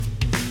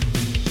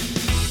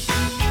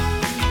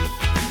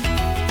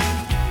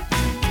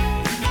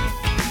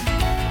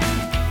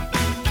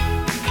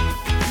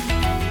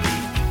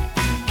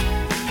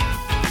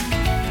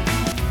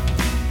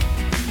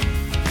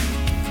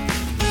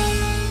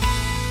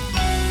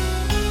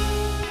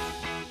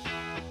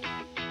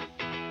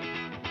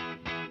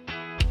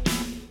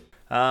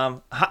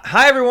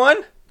Hi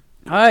everyone.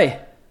 Hi.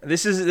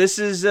 This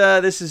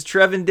is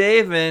Trev and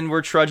Dave, and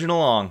we're trudging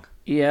along.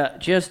 Yeah,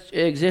 just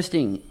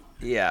existing.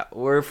 Yeah,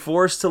 we're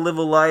forced to live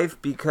a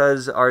life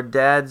because our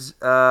dads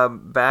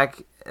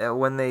back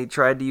when they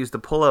tried to use the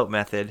pull-out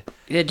method,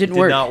 It did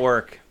not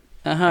work.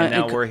 Uh-huh. And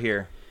now we're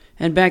here.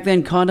 And back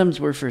then, condoms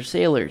were for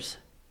sailors.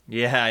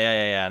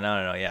 Yeah.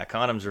 No. Yeah,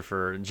 condoms are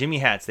for Jimmy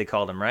hats. They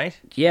called them, right?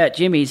 Yeah,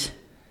 Jimmy's.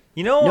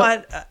 You know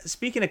what?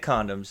 Speaking of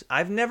condoms,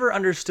 I've never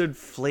understood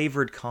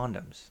flavored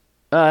condoms.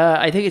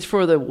 I think it's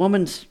for the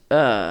woman's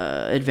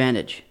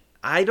advantage.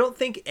 I don't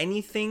think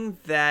anything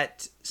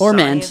that Or science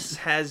man's.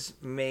 has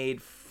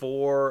made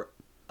for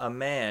a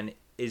man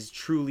is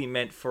truly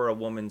meant for a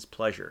woman's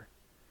pleasure.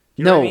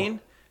 You know what I mean?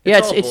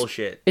 It's all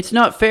bullshit. It's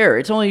not fair.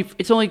 It's only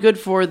good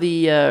for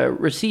the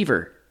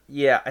receiver.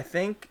 Yeah, I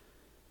think...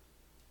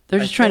 They're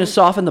just trying to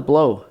soften the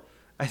blow.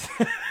 I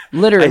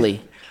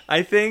Literally.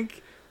 I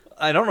think...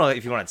 I don't know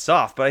if you want it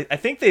soft, but I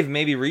think they've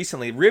maybe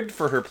recently... Ribbed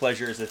for her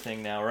pleasure is a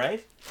thing now,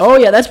 right? Oh,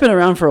 yeah, that's been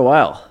around for a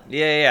while.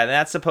 Yeah.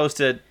 That's supposed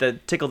to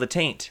tickle the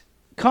taint.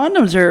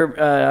 Condoms are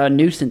a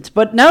nuisance.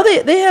 But now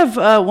they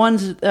have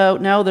ones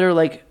out now that are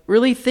like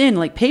really thin,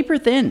 like paper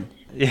thin.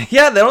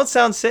 Yeah, they don't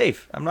sound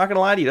safe. I'm not going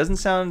to lie to you. It doesn't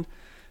sound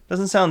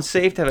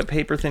safe to have a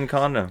paper thin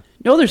condom.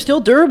 No, they're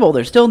still durable.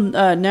 They're still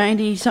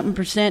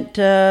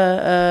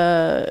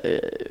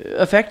 90-something%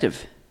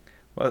 effective.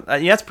 Well,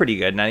 yeah, that's pretty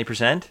good.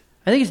 90%.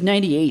 I think it's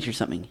 98 or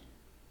something.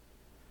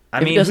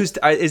 I mean, is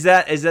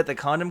that the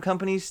condom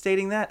companies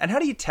stating that? And how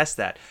do you test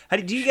that?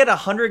 Do you get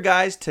 100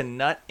 guys to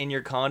nut in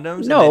your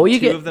condoms? No, and then you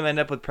two get of them end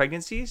up with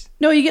pregnancies.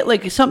 No, you get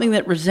like something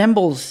that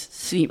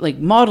resembles like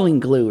modeling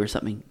glue or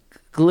something.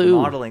 Glue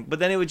Modeling, but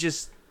then it would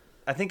just.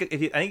 I think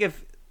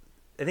if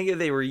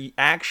they were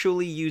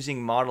actually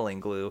using modeling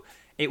glue,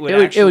 it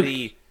would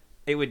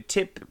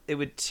tip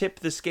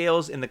the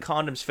scales in the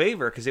condom's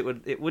favor because it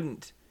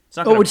wouldn't. It's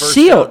not. It would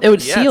seal. It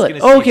would seal it.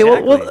 Oh, okay,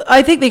 exactly. well,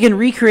 I think they can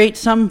recreate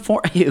some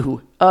for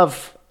you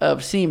of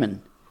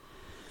semen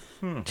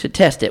to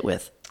test it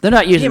with. They're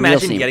not using Can you real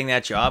imagine semen. getting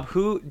that job?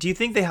 Who do you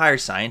think they hire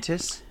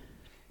scientists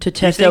To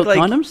test out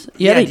condoms?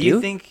 Yeah, they do. You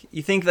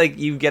think like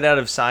you get out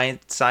of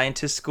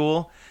scientist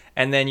school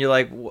and then you're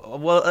like,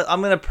 well,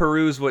 I'm gonna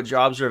peruse what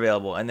jobs are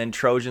available, and then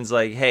Trojan's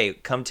like, hey,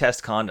 come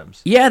test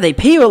condoms. Yeah, they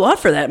pay you a lot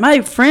for that.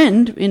 My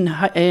friend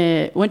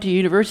went to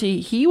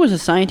university. He was a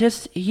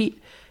scientist. He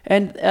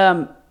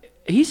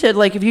said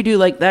like if you do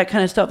like that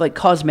kind of stuff, like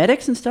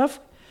cosmetics and stuff.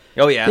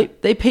 Oh yeah,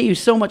 they pay you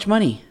so much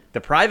money.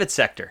 the private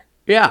sector.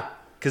 Yeah,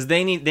 because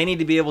they need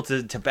to be able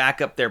to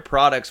back up their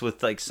products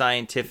with like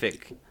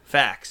scientific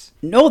facts.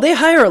 No, they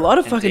hire a lot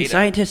of fucking data.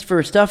 scientists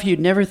for stuff you'd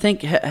never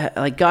think,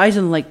 like guys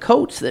in like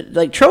coats that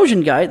like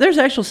Trojan guy. There's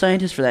actual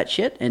scientists for that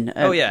shit. And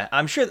oh yeah,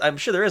 I'm sure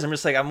there is.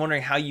 I'm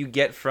wondering how you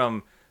get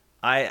from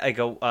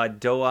a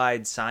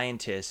doe-eyed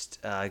scientist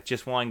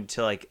just wanting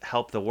to like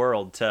help the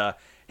world to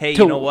hey,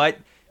 you know what?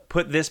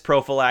 Put this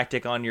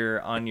prophylactic on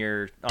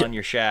your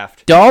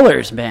shaft.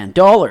 Dollars, man,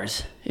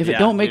 dollars. If it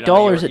don't make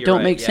dollars, you're it don't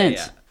right. make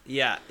sense.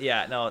 Yeah.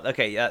 No,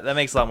 okay, yeah, that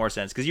makes a lot more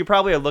sense because you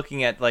probably are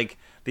looking at like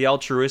the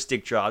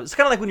altruistic job. It's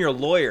kind of like when you're a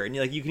lawyer and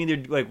you can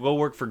either like go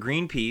work for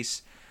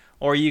Greenpeace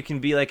or you can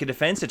be like a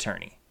defense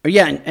attorney.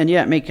 Yeah,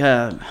 and make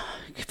a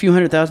few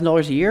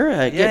 $100,000 a year.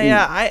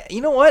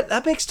 You know what?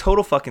 That makes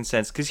total fucking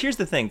sense because here's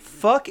the thing: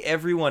 fuck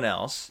everyone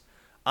else.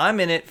 I'm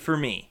in it for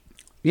me.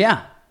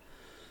 Yeah,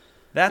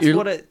 That's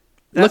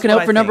looking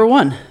out for number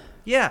one.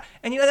 Yeah,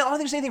 and I don't think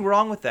there's anything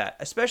wrong with that,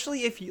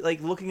 especially if you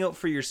like looking out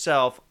for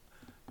yourself.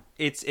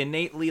 It's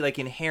innately like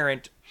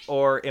inherent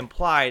or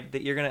implied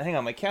that you're gonna. Hang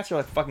on, my cats are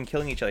like fucking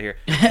killing each other here.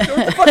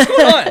 What the fuck's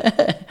going on?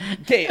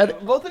 Okay,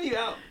 both of you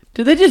out.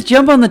 Did they just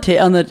jump on the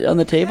table?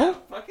 Yeah,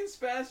 fucking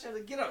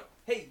spaz! Get out!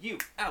 Hey, you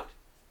out!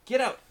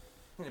 Get out!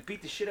 I'm gonna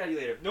beat the shit out of you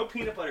later. No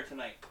peanut butter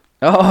tonight.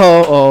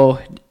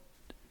 Oh.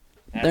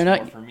 That's They're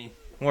not. More for me.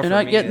 They're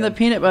not getting the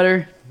peanut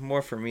butter.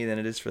 More for me than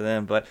it is for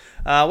them. But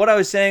what I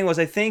was saying was,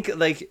 I think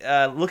like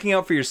looking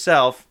out for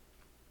yourself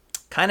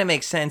kind of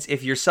makes sense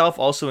if yourself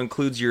also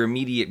includes your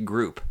immediate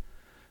group,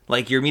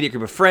 like your immediate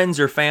group of friends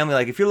or family.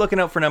 Like if you're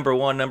looking out for number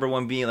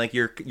one being like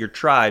your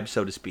tribe,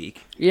 so to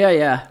speak.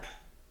 Yeah.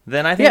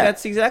 Then I think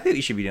that's exactly what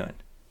you should be doing.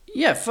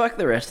 Yeah, fuck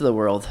the rest of the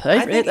world.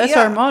 That's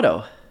our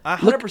motto.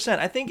 100%.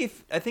 I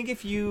think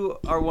if you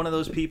are one of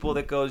those people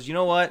that goes, you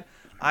know what,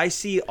 I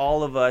see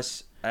all of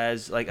us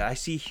as like I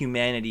see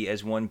humanity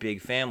as one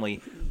big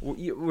family.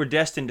 We're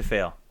destined to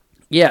fail.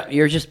 Yeah,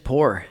 you're just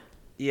poor.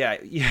 Yeah.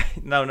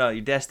 No,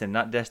 you're destined,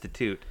 not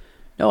destitute.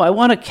 No, I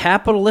want a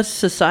capitalist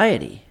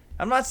society.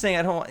 I'm not saying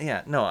I don't want.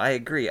 Yeah, no, I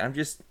agree. I'm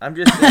just saying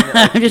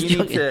that,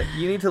 like,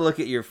 you need to look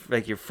at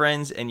your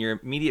friends and your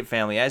immediate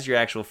family as your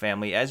actual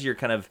family, as your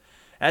kind of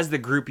as the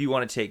group you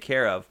want to take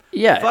care of.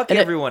 Yeah, fuck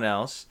everyone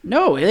else.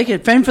 No, they can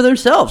fend for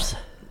themselves.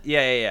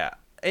 Yeah.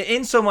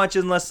 In so much,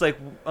 unless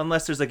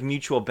there's like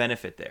mutual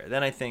benefit there,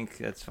 then I think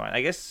that's fine.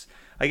 I guess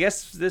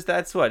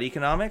that's what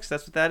economics.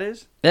 That's what that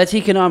is. That's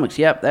economics.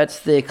 Yep, that's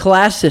the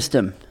class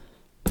system.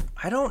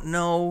 I don't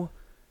know.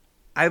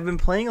 I've been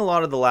playing a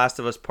lot of The Last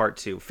of Us Part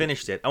 2.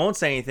 Finished it. I won't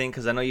say anything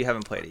because I know you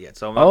haven't played it yet.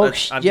 So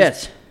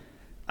yes.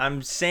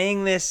 I'm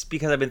saying this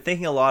because I've been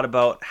thinking a lot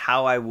about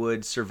how I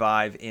would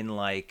survive in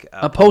like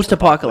A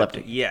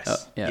post-apocalyptic.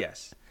 Yes, yeah.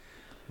 yes.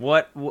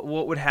 What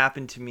would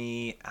happen to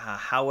me?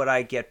 How would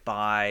I get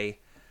by?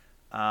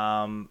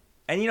 And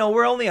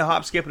we're only a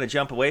hop, skip, and a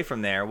jump away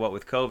from there. What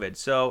with COVID,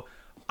 so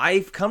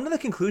I've come to the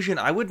conclusion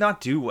I would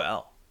not do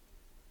well.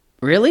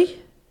 Really?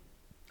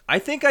 I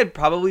think I'd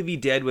probably be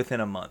dead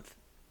within a month.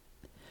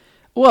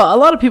 Well, a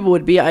lot of people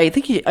would be. I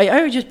think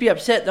I would just be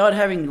upset not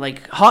having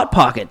like Hot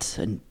Pockets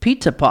and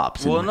Pizza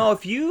Pops. Well, no,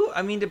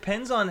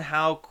 depends on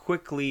how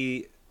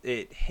quickly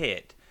it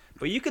hit.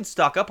 But you could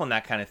stock up on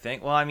that kind of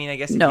thing. Well, I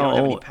guess if you don't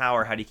have any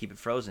power, how do you keep it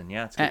frozen?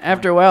 Yeah, it's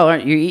after a while,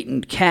 aren't you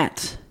eating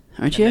cats?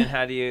 Aren't you? And then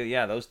how do you?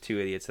 Yeah, those two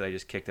idiots that I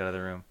just kicked out of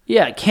the room.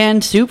 Yeah,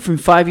 canned soup from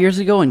 5 years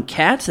ago and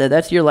cats.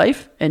 That's your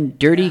life, and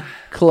dirty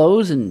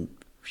clothes and.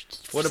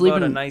 What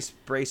about a nice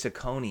brace of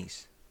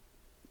conies?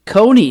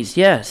 Conies,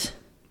 yes.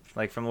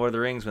 Like from Lord of the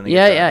Rings when they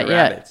get the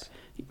rabbits.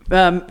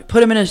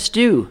 Put them in a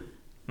stew.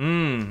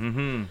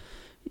 Mm-hmm.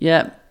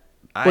 Yeah.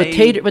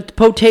 With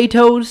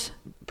potatoes.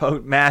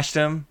 Mashed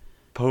them.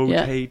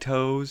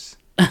 Potatoes.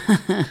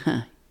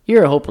 Yeah.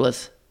 You're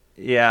hopeless.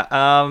 Yeah.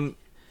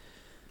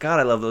 God,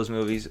 I love those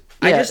movies.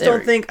 Yeah, I just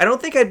don't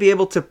think I'd be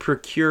able to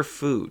procure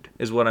food,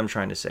 is what I'm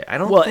trying to say. I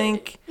don't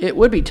think it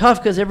would be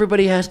tough because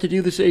everybody has to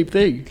do the same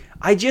thing.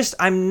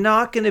 I'm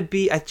not going to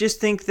be. I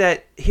just think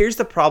that here's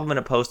the problem in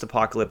a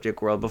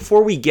post-apocalyptic world.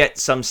 Before we get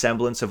some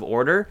semblance of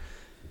order,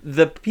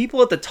 the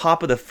people at the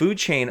top of the food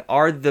chain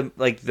are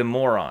the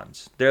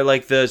morons. They're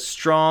like the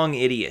strong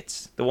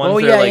idiots. The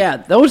ones. Yeah.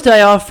 Those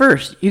die off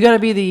first. You got to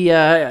be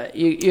the.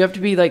 You have to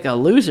be like a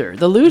loser.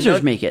 The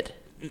losers make it.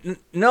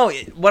 No,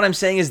 what I'm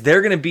saying is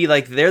they're kind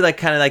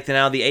of like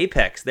now the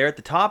apex. They're at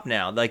the top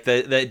now, like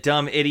the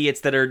dumb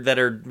idiots that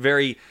are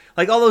very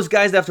like all those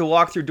guys that have to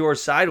walk through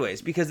doors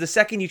sideways because the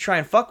second you try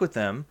and fuck with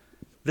them,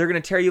 they're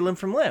gonna tear you limb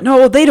from limb.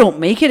 No, they don't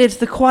make it. It's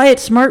the quiet,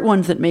 smart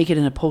ones that make it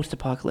in a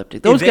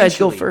post-apocalyptic. Those guys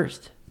go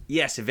first.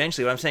 Yes,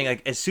 eventually. What I'm saying,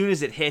 like as soon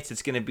as it hits,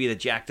 it's gonna be the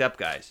jacked up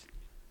guys.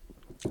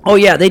 Oh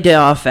yeah, they die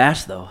off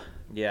fast though.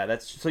 Yeah,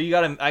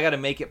 I gotta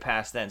make it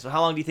past then. So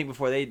how long do you think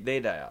before they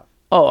die off?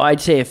 Oh,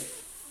 I'd say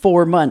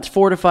 4 months,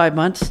 4 to 5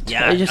 months.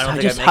 Yeah, I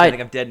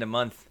think I'm dead in a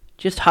month.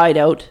 Just hide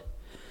out.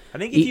 I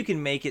think if you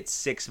can make it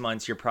 6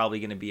 months, you're probably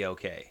going to be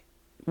okay.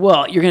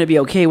 Well, you're going to be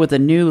okay with the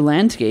new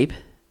landscape.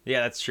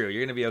 Yeah, that's true. You're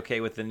going to be okay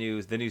with the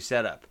new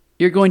setup.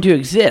 You're going to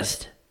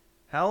exist.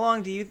 How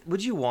long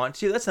would you want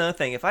to? That's another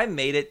thing. If I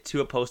made it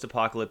to a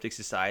post-apocalyptic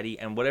society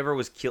and whatever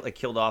was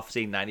killed off,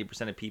 say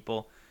 90% of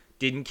people,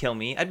 didn't kill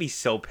me, I'd be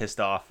so pissed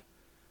off.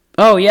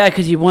 Oh yeah,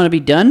 because you want to be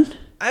done?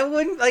 I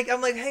wouldn't. I'm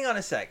like, hang on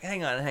a sec.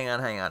 Hang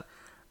on.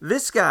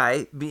 This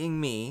guy,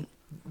 being me,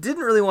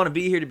 didn't really want to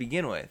be here to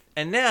begin with.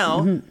 And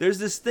now, there's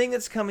this thing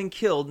that's come and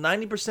killed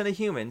 90% of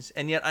humans,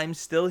 and yet I'm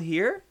still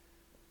here?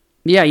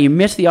 Yeah, you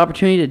missed the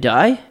opportunity to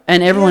die,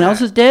 and everyone else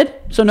is dead?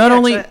 So not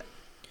only...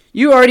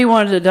 You already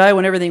wanted to die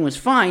when everything was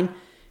fine,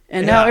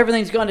 and now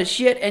everything's gone to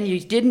shit, and you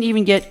didn't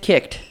even get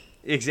kicked.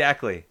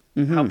 Exactly.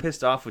 How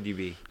pissed off would you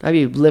be? I'd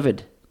be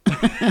livid.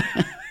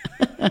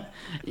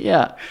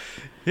 Yeah.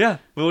 Yeah.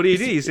 Well, what do? You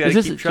just gotta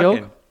keep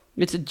trucking. Joke?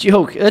 It's a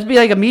joke. That'd be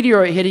like a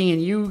meteorite hitting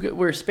and you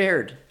were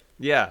spared.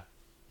 Yeah.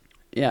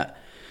 Yeah.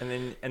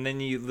 And then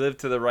you live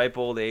to the ripe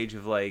old age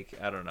of like,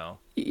 I don't know.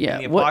 Yeah.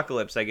 In the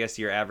apocalypse, I guess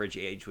your average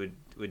age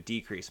would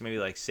decrease, maybe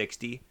like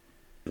 60.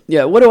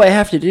 Yeah, what do I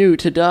have to do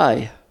to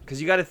die?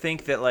 Because you got to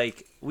think that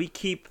like we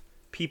keep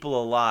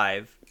people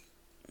alive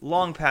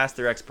long past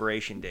their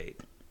expiration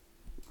date.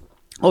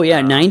 Oh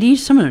yeah, 90s?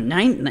 Some of them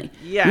 90.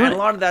 Yeah, and a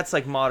lot of that's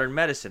like modern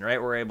medicine,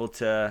 right? We're able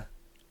to...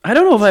 I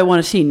don't know if I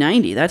want to see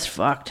 90. That's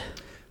fucked.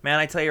 Man,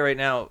 I tell you right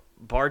now,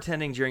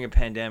 bartending during a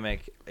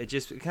pandemic, it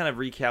kind of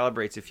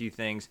recalibrates a few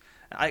things.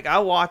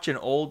 I'll watch an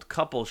old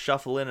couple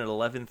shuffle in at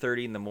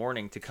 11:30 in the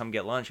morning to come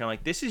get lunch. I'm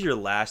like, this is your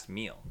last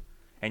meal.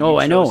 And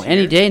I know.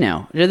 Any day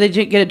now. Did they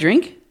get a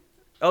drink?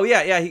 Oh,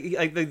 yeah.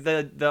 Like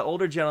the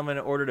older gentleman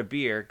ordered a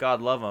beer.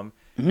 God love him.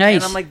 Nice.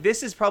 And I'm like,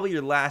 this is probably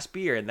your last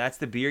beer, and that's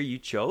the beer you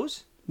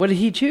chose? What did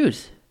he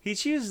choose? He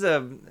chose a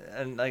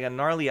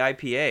gnarly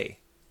IPA.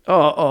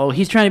 Oh,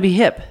 he's trying to be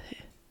hip.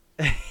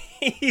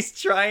 He's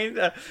trying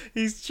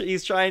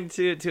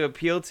to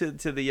appeal to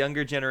the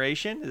younger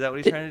generation. Is that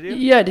what he's trying to do?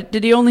 Yeah.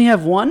 Did he only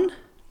have one?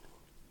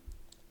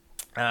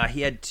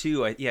 He had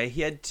two.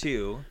 He had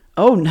two.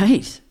 Oh,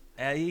 nice.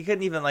 He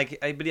couldn't even but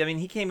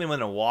he came in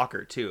with a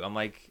walker too. I'm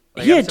like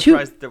I'm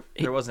surprised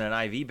there wasn't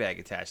an IV bag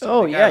attached to him.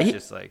 Oh yeah, was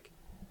just like.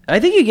 I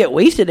think you get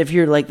wasted if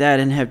you're like that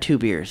and have 2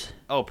 beers.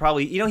 Oh,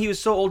 probably. You know, he was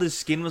so old, his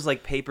skin was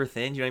like paper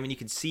thin. You know what I mean? You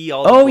could see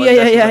all the blood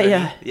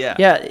vessels.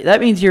 Yeah, that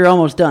means you're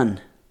almost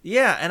done.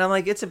 Yeah, and I'm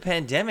like, it's a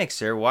pandemic,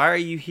 sir. Why are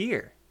you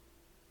here?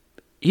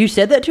 You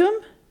said that to him?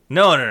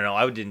 No.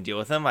 I didn't deal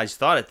with him. I just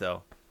thought it,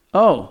 though.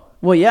 Oh,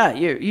 well, yeah.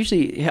 You're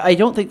usually, I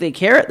don't think they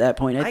care at that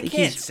point. I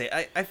can't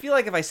say. I feel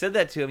like if I said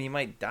that to him, he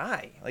might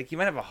die. Like, he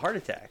might have a heart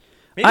attack.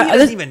 Maybe he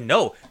doesn't even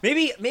know.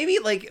 Maybe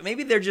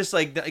they're just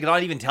like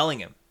not even telling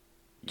him.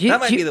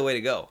 That might be the way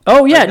to go.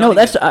 Oh yeah, no,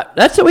 that's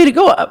the way to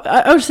go.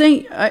 I was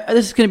saying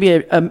this is going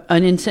to be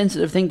an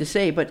insensitive thing to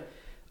say, but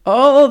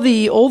all of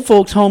the old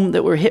folks home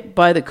that were hit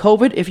by the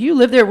COVID, if you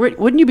lived there,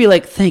 wouldn't you be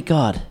like, thank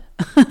God,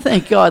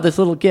 thank God, this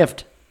little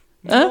gift?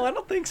 No, I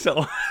don't think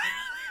so.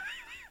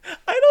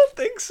 I don't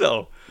think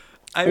so.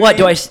 I What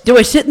mean, do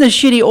I sit in this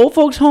shitty old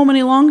folks home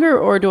any longer,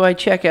 or do I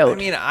check out? I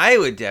mean, I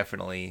would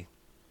definitely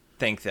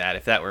think that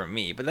if that were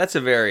me, but that's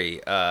a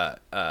very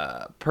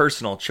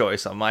personal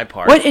choice on my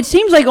part. What? It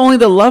seems like only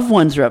the loved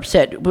ones are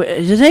upset.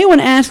 Does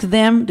anyone ask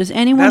them? Does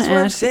anyone That's ask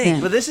what I'm saying.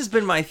 them? But this has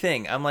been my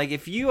thing. I'm like,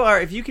 if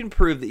you can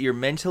prove that you're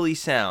mentally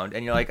sound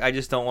and you're like, I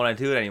just don't want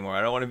to do it anymore.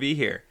 I don't want to be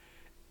here.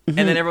 And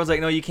then everyone's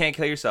like, no, you can't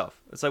kill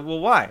yourself. It's like, well,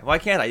 why? Why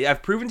can't I?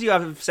 I've proven to you I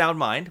have a sound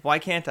mind. Why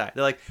can't I?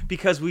 They're like,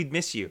 because we'd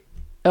miss you.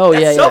 Oh,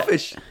 That's yeah,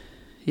 selfish.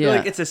 yeah. They're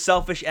like, it's a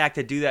selfish act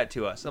to do that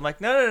to us. I'm like,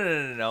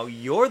 no.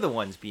 You're the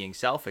ones being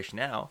selfish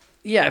now.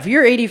 Yeah, if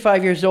you're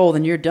 85 years old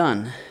and you're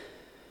done.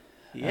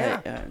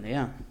 Yeah.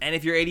 Yeah. And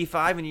if you're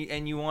 85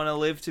 and you want to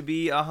live to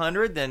be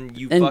 100, then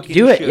you And fucking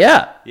do it, should.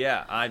 yeah.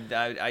 Yeah,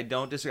 I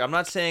don't disagree. I'm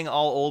not saying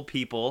all old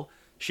people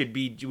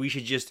we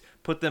should just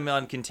put them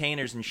on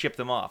containers and ship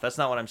them off. That's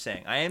not what I'm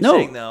saying. I am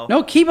saying though.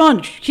 No, keep on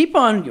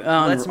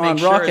Let's make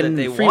sure rocking that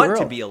they free want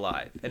world. to be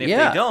alive. And if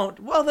they don't,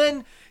 well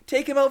then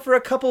take them out for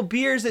a couple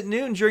beers at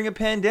noon during a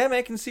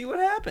pandemic and see what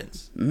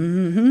happens.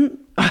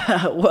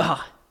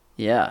 Well,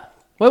 yeah.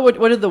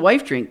 What did the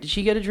wife drink? Did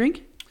she get a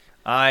drink?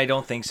 I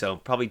don't think so.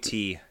 Probably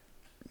tea.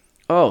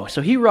 Oh,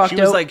 so he rocked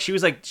She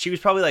was out. she was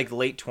probably like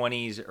late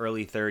 20s,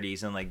 early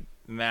 30s, and like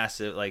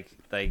massive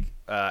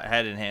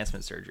had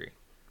enhancement surgery.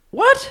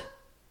 What?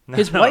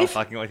 His No, wife? I'm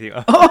fucking with you.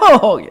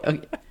 Oh,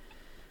 okay.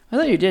 I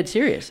thought you were dead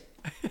serious.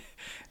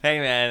 Hey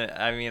man,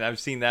 I mean I've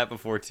seen that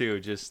before too,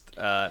 just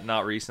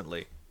not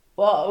recently.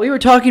 Well, we were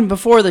talking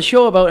before the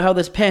show about how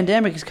this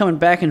pandemic is coming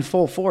back in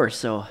full force.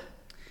 So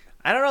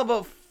I don't know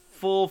about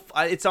full.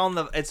 It's on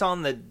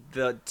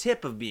the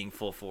tip of being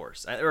full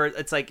force, or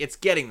it's like it's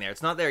getting there.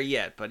 It's not there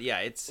yet, but yeah,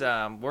 it's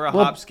we're a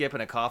hop, skip,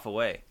 and a cough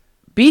away.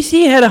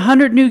 BC had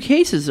 100 new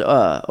cases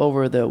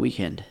over the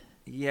weekend.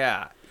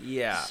 Yeah.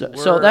 So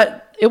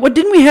what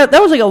didn't we have?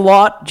 That was like a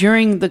lot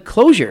during the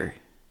closure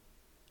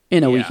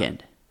in a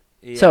weekend.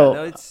 Yeah, so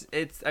no,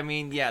 it's. I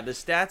mean, yeah, the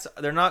stats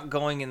they're not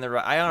going in the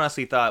right. I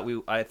honestly thought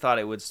I thought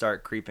it would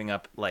start creeping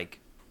up like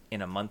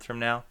in a month from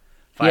now,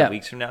 5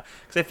 weeks from now,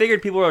 because I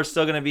figured people are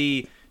still going to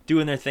be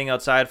doing their thing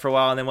outside for a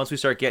while, and then once we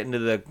start getting to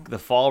the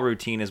fall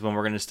routine is when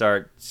we're going to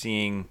start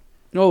seeing.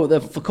 Oh, the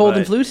cold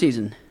and flu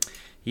season.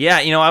 Yeah,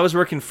 I was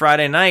working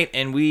Friday night,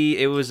 and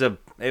it was a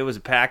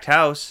packed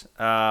house,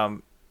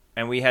 and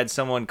we had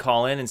someone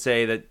call in and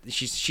say that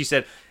she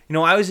said,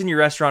 I was in your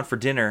restaurant for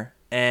dinner.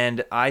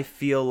 And I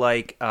feel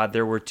like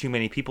there were too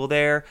many people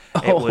there.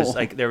 It was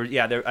like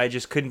I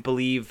just couldn't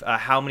believe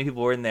how many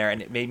people were in there,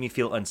 and it made me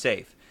feel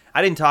unsafe.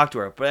 I didn't talk to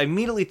her, but I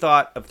immediately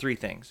thought of three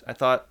things. I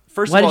thought,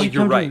 first of all,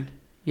 you're right.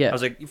 Yeah. I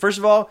was like, first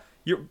of all,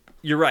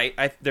 you're right.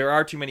 There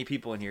are too many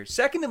people in here.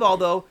 Second of all,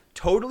 though,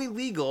 totally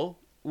legal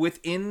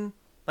within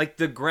like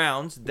the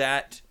grounds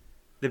that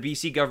the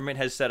BC government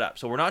has set up.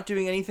 So we're not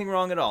doing anything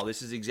wrong at all.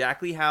 This is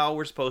exactly how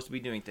we're supposed to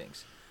be doing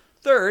things.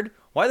 Third,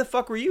 why the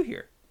fuck were you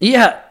here?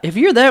 Yeah, if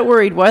you're that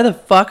worried, why the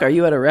fuck are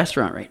you at a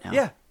restaurant right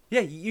now? Yeah,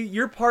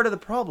 you're part of the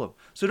problem.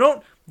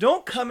 So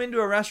don't come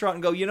into a restaurant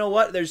and go, you know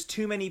what? There's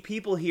too many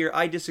people here.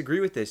 I disagree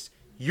with this.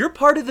 You're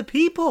part of the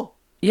people.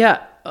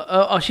 Yeah.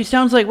 She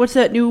sounds like, what's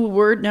that new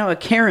word now? A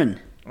Karen.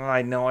 Oh,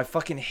 I know. I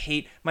fucking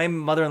hate my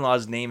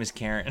mother-in-law's name is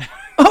Karen.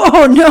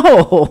 Oh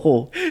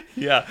no.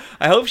 Yeah,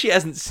 I hope she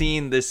hasn't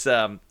seen this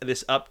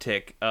this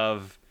uptick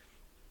of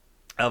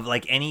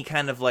like any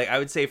kind of like I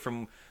would say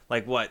from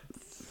like what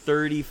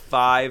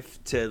 35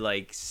 to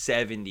like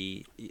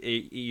 70.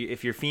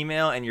 If you're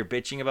female and you're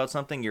bitching about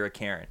something, you're a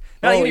Karen.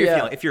 Not even you're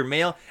female. If you're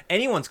male,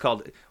 anyone's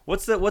called.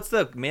 What's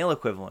the male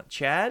equivalent?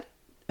 Chad?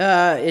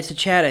 It's a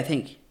Chad, I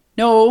think.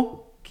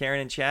 No. Karen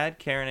and Chad.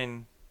 Karen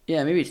and.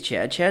 Yeah, maybe it's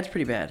Chad. Chad's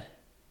pretty bad.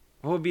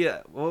 What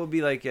would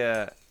be like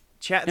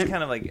Chad's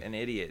kind of like an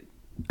idiot.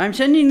 I'm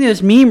sending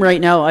this meme right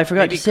now. I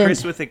forgot Maybe to send.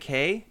 Chris with a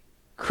K.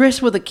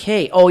 Chris with a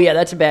K. Oh yeah,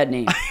 that's a bad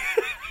name.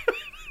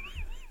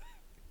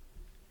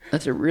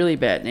 That's a really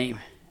bad name.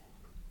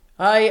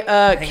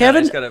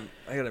 Kevin. I got a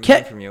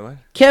meme from you. What?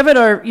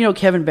 Kevin,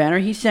 Kevin Banner.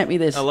 He sent me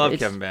this. I love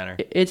Kevin Banner.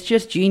 It's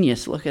just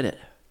genius. Look at it.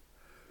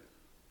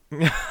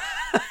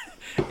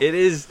 It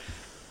is.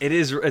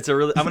 It's a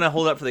really. I'm gonna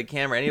hold it up for the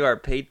camera. Any of our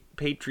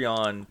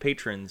Patreon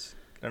patrons.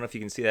 I don't know if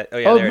you can see that. Oh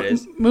yeah, there it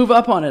is. Move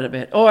up on it a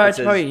bit. Oh, it's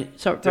probably.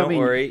 Don't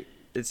worry.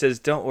 It says,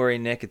 "Don't worry,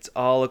 Nick. It's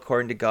all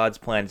according to God's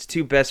plan." It's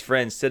two best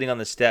friends sitting on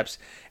the steps,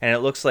 and it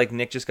looks like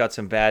Nick just got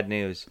some bad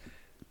news.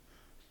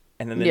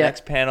 And then the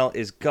next panel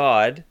is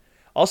God.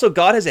 Also,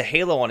 God has a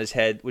halo on his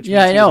head, which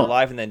means he's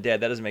alive and then dead.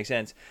 That doesn't make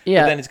sense.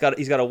 Yeah. But then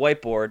he's got a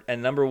whiteboard,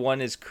 and number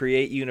 1 is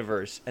create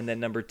universe, and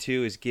then number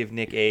 2 is give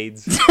Nick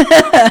AIDS.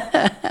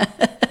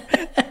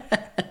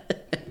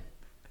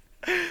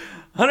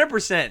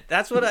 100%.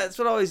 That's what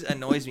always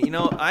annoys me.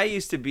 I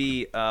used to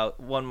be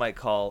one might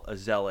call a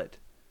zealot.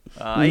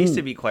 I used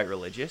to be quite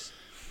religious,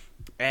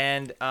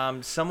 And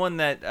someone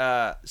that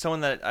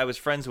I was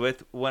friends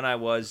with when I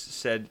was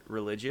said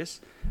religious,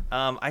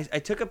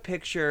 I took a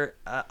picture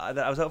that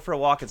I was out for a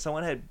walk and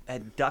someone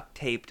had duct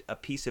taped a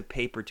piece of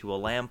paper to a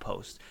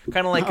lamppost,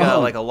 kind of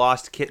like a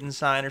lost kitten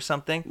sign or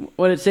something.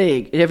 What did it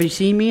say? Have you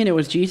seen me? And it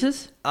was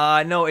Jesus.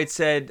 No, it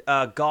said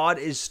God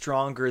is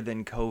stronger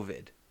than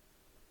COVID.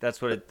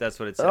 That's what it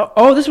said.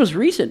 Oh, this was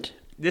recent.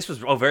 This was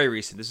very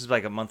recent. This is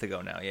like a month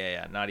ago now.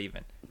 Yeah, not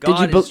even.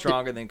 God is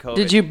stronger than COVID.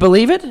 Did you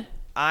believe it?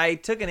 I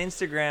took an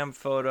Instagram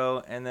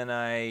photo and then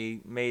I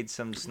made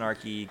some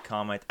snarky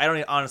comment. I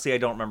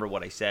don't remember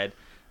what I said.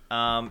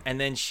 And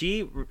then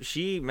she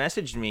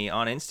messaged me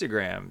on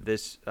Instagram,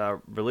 this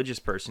religious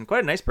person,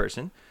 quite a nice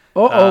person.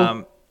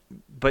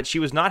 But she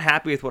was not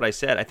happy with what I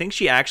said. I think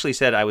she actually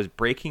said I was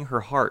breaking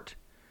her heart.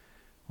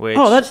 Which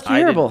that's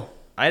terrible.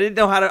 I didn't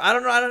know how to. I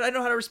don't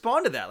know how to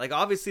respond to that. Like,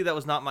 obviously, that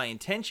was not my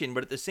intention.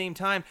 But at the same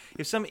time,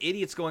 if some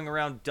idiot's going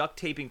around duct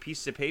taping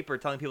pieces of paper,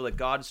 telling people that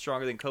God's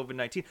stronger than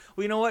COVID-19,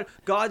 well, you know what?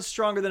 God's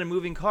stronger than a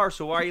moving car.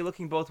 So why are you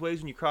looking both ways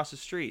when you cross the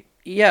street?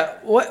 Yeah.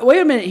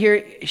 Wait a minute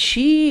here.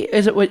 She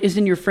is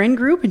in your friend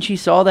group, and she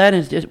saw that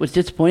and was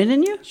disappointed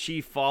in you. She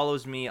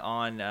follows me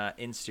on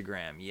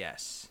Instagram.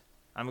 Yes,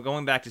 I'm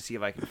going back to see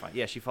if I can find.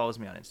 Yeah, she follows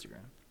me on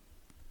Instagram.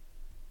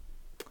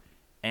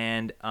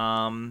 And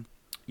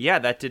yeah,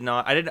 that did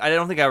not. I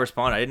don't think I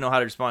responded. I didn't know how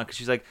to respond because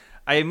she's like.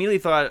 I immediately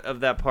thought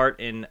of that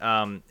part in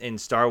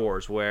Star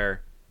Wars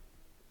where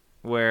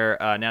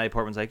Natalie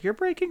Portman's like, "You're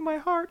breaking my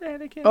heart,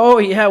 Anakin." Oh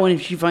yeah, when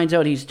she finds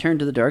out he's turned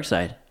to the dark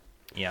side.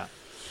 Yeah.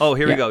 Oh,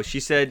 here we go.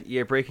 She said,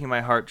 "You're breaking my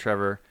heart,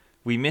 Trevor.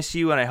 We miss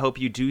you, and I hope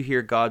you do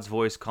hear God's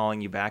voice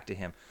calling you back to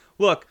Him."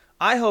 Look,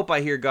 I hope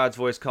I hear God's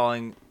voice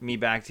calling me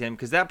back to Him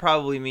because that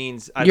probably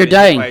means I've You're been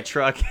dying hit by a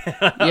truck.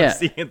 And I'm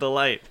seeing the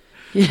light.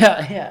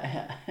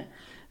 Yeah.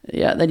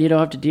 Yeah, then you don't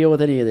have to deal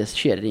with any of this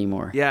shit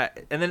anymore. Yeah,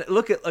 and then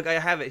look, I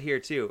have it here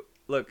too.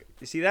 Look,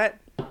 you see that?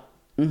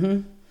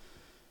 Mm-hmm.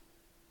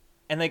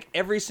 And like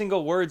every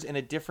single word's in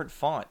a different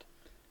font.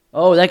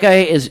 Oh, that guy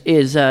is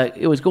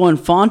it was going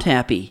font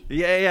happy.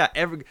 Yeah.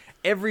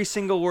 Every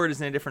single word is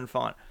in a different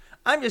font.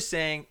 I'm just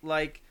saying,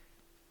 like,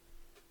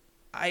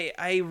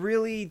 I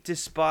really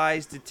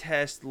despise,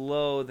 detest,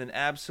 loathe, and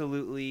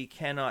absolutely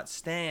cannot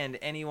stand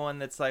anyone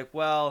that's like,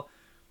 well,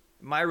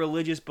 my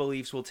religious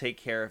beliefs will take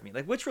care of me.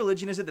 Like, which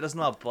religion is it that doesn't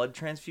allow blood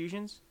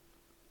transfusions?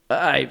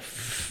 I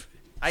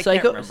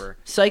can't remember.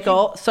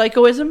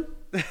 Psychoism?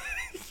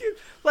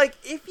 Like,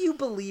 if you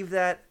believe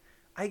that,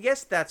 I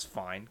guess that's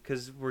fine,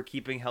 because we're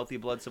keeping healthy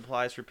blood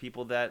supplies for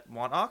people that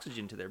want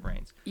oxygen to their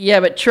brains. Yeah,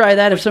 but try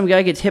that if some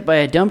guy gets hit by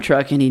a dump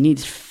truck and he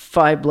needs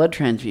 5 blood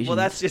transfusions. Well,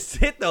 that's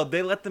just it, though.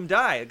 They let them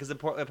die, because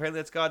apparently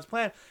that's God's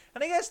plan.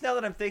 And I guess now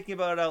that I'm thinking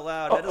about it out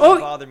loud, that doesn't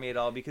bother me at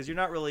all, because you're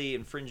not really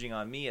infringing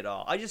on me at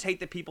all. I just hate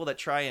the people that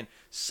try and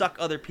suck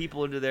other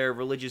people into their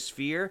religious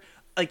sphere.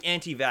 Like,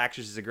 anti-vaxxers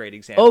is a great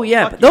example. Oh,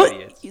 yeah.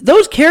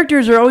 Those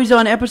characters are always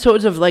on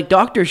episodes of, like,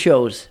 doctor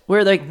shows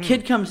where the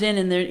kid comes in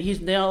and he's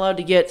not allowed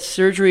to get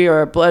surgery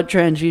or a blood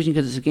transfusion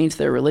because it's against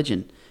their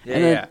religion.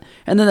 Yeah,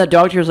 and then the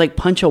doctors, like,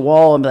 punch a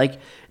wall and be like,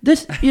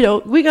 this,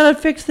 we got to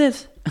fix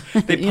this.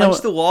 They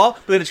punch the wall,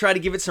 but then to try to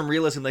give it some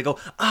realism, they go,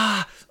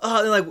 and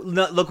like,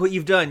 look what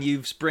you've done.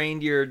 You've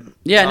sprained your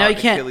now you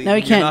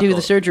can't do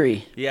the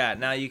surgery. Yeah,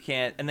 now you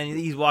can't. And then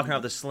he's walking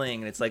around with a sling,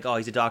 and it's like, oh,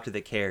 he's a doctor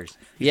that cares.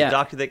 He's a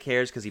doctor that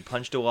cares because he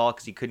punched a wall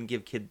because he couldn't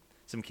give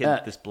some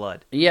kid this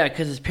blood. Yeah,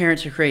 because his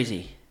parents are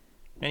crazy.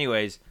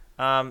 Anyways,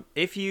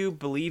 if you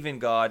believe in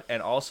God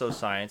and also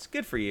science,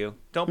 good for you.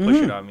 Don't push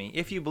it on me.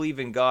 If you believe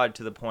in God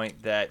to the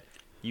point that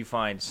you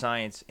find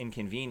science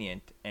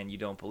inconvenient and you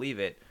don't believe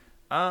it,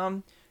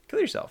 kill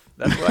yourself.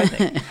 That's what I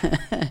think.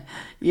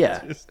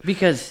 Yeah,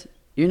 because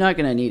you're not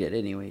going to need it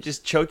anyways.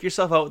 Just choke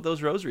yourself out with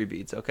those rosary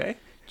beads, okay?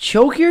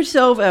 Choke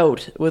yourself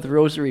out with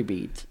rosary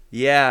beads.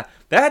 Yeah,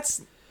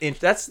 that's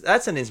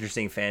an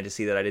interesting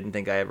fantasy that I didn't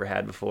think I ever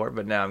had before,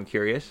 but now I'm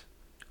curious.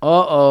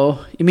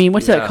 Uh-oh. You mean,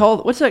 what's that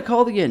called? What's that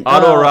called again?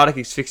 Autoerotic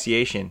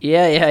asphyxiation.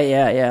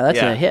 Yeah. That's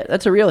a hit.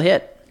 That's a real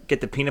hit.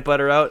 Get the peanut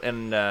butter out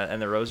and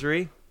the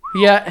rosary.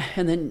 Yeah,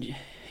 and then,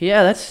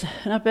 that's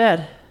not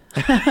bad.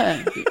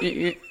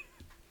 I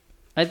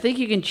think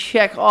you can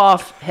check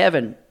off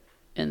heaven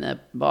in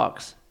that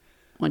box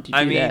once you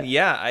do that.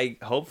 I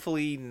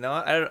hopefully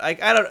not.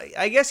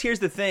 I guess here's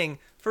the thing.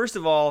 First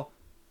of all,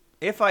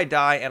 if I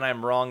die and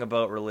I'm wrong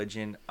about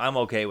religion, I'm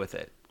okay with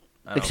it.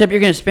 Except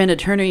you're going to spend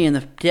eternity in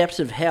the depths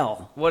of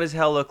hell. What does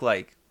hell look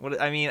like? What does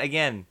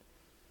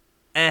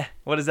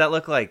that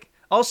look like?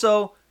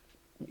 Also,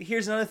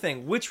 here's another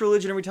thing. Which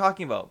religion are we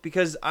talking about?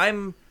 Because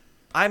I'm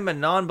a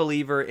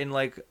non-believer in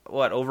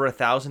over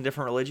 1,000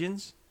 different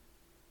religions.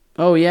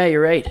 Oh yeah,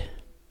 you're right.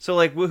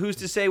 So who's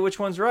to say which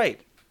one's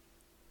right?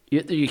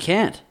 You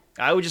can't.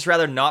 I would just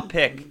rather not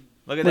pick.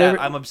 Look at that.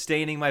 I'm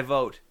abstaining my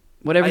vote.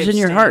 Whatever's in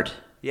your heart.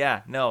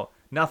 Yeah, no,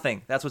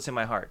 nothing. That's what's in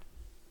my heart.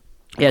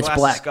 Yeah, it's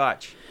black.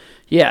 Scotch.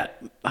 Yeah,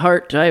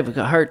 heart. I have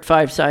a heart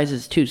 5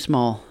 sizes too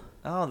small.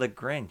 Oh, the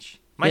Grinch.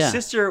 My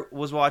sister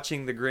was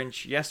watching the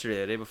Grinch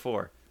yesterday, the day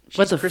before.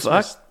 What the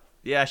fuck?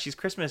 Yeah, she's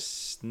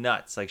Christmas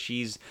nuts. Like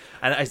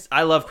and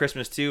I love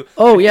Christmas too.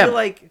 Oh I yeah. feel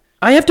like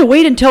I have to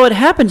wait until it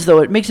happens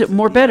though. It makes it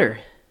more better.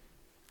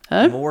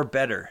 Huh? more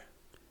better.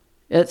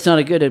 That's not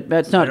a good.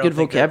 That's not good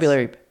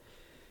vocabulary.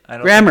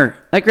 Grammar.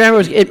 Like grammar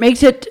was. It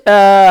makes it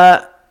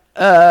special.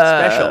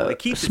 It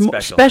keeps it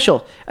special.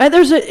 Special.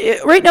 There's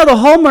right now the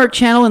Hallmark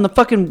Channel and the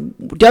fucking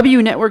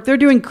W Network. They're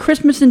doing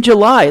Christmas in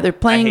July. They're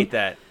playing. I hate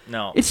that.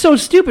 No. It's so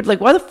stupid.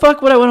 Like, why the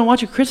fuck would I want to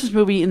watch a Christmas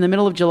movie in the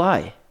middle of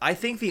July? I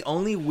think the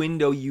only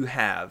window you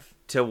have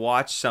to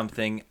watch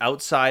something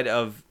outside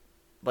of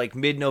like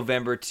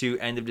mid-November to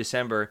end of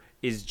December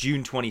is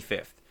June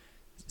 25th.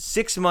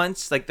 6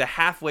 months, like the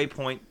halfway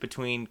point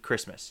between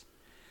Christmas.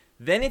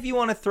 Then if you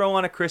want to throw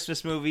on a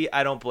Christmas movie,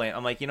 I don't blame.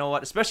 I'm like, you know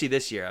what? Especially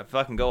this year, I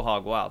fucking go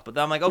hog wild. But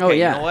then I'm like, okay,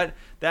 you know what?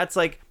 That's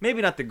like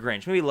maybe not The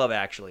Grinch, maybe Love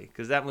Actually,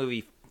 because that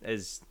movie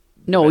is.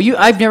 No,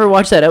 I've never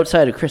watched that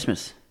outside of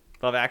Christmas.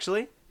 Love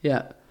Actually?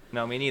 Yeah.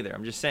 No, me neither.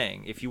 I'm just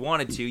saying, if you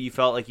wanted to, you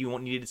felt like you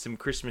needed some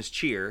Christmas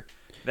cheer,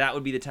 that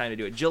would be the time to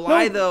do it.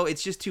 July, though,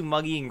 it's just too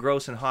muggy and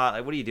gross and hot.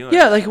 Like, what are you doing?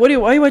 Yeah, like, why do you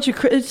watch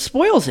it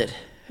spoils it.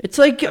 It's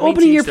like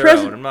opening your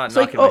present. I'm not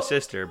knocking my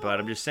sister, but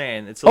I'm just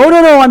saying.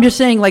 No, I'm just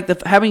saying, like,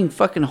 having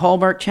fucking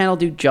Hallmark Channel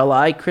do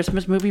July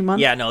Christmas movie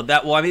month. Yeah, no,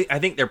 I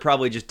think they're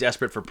probably just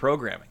desperate for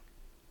programming.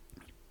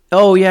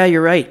 Oh, yeah,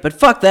 you're right. But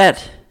fuck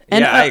that.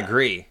 And, I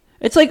agree.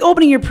 It's like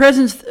opening your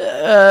presents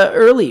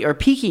early or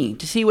peeking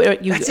to see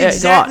what you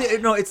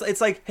got. No, it's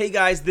like, hey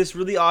guys, this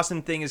really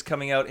awesome thing is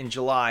coming out in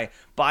July.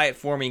 Buy it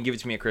for me and give it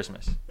to me at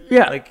Christmas.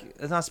 Yeah, like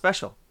it's not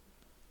special.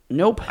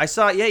 Nope. I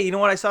saw. Yeah, you know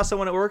what? I saw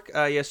someone at work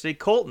yesterday.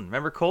 Colton,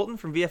 remember Colton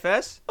from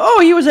VFS? Oh,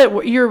 he was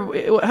at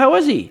your. How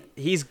was he?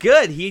 He's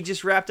good. He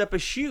just wrapped up a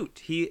shoot.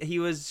 He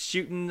was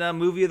shooting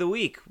movie of the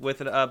week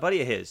with a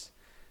buddy of his.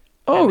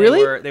 Oh,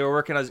 really? They were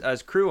working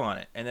as crew on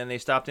it, and then they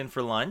stopped in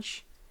for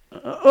lunch.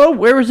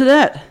 Where was it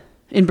at?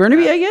 In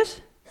Burnaby, I guess.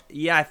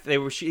 Yeah, they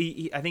were.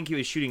 I think he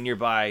was shooting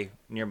nearby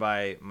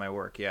my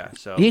work. Yeah,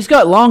 so he's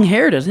got long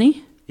hair, doesn't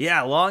he?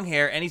 Yeah, long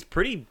hair, and he's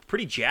pretty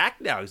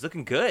jacked now. He's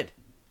looking good.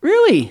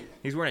 Really?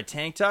 He's wearing a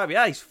tank top.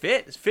 Yeah, he's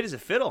fit. As fit as a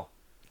fiddle.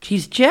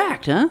 He's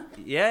jacked, huh?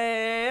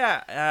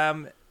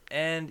 Yeah.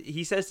 And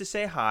he says to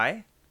say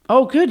hi.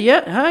 Oh, good.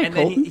 Yeah. Hi, and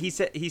Colton. Then he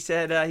said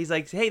he's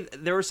like, hey,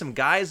 there were some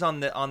guys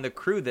on the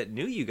crew that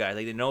knew you guys.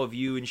 Like they know of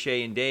you and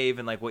Shay and Dave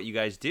and like what you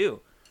guys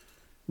do.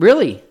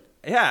 Really?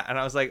 Yeah, and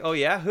I was like, oh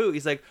yeah, who?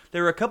 He's like,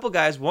 there were a couple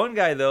guys. One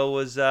guy though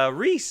was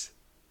Reese.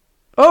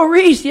 Oh,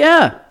 Reese,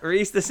 yeah.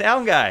 Reese, the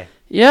sound guy.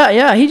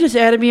 Yeah. He just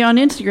added me on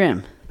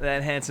Instagram.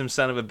 That handsome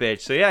son of a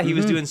bitch. So yeah, he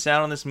was doing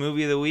sound on this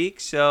movie of the week.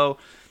 So,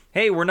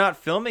 hey, we're not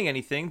filming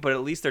anything, but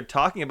at least they're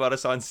talking about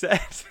us on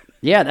set.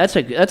 Yeah, that's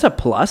a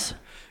plus.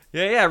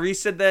 Yeah.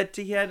 Reese said that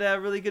he had a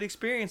really good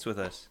experience with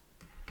us.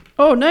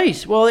 Oh,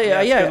 nice. Well,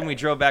 yeah. When we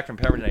drove back from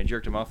Pemberton, I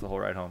jerked him off the whole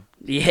ride home.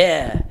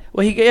 Yeah.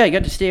 Well, he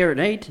got to stay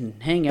overnight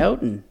and hang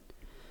out and.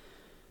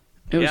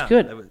 It was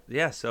good.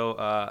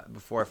 So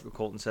before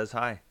Colton says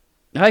hi.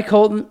 Hi,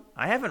 Colton.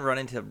 I haven't run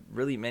into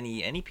really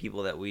any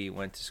people that we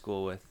went to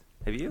school with.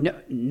 Have you?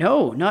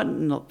 No, not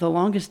in the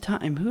longest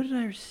time. Who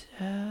did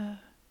I...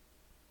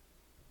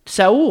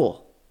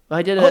 Saul.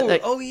 I did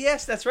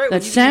yes, that's right.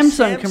 That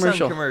Samsung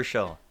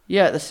commercial.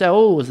 Yeah, the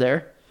Saul was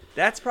there.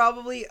 That's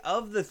probably,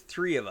 of the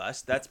three of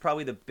us, that's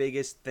probably the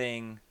biggest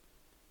thing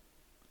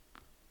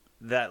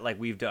that like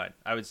we've done,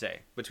 I would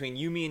say. Between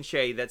you, me, and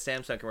Shay, that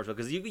Samsung commercial,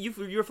 because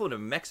you were flown to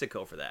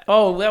Mexico for that.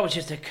 Oh, that was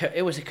just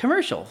it was a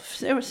commercial.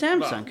 It was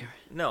Samsung. Well,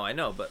 no, I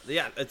know, but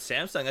yeah, it's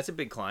Samsung. That's a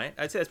big client.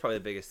 I'd say that's probably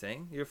the biggest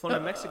thing. You were flown to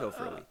Mexico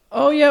for a week.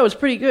 Oh yeah, it was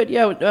pretty good.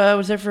 Yeah, I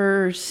was there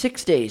for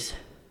 6 days.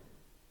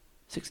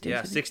 6 days.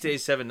 Yeah, 6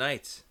 days, 7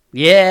 nights.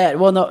 Yeah.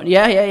 Well, no.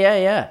 Yeah.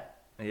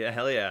 Yeah,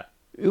 hell yeah.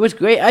 It was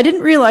great. I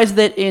didn't realize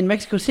that in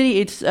Mexico City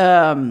it's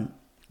the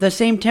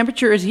same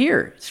temperature as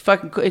here.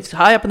 It's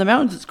high up in the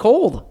mountains. It's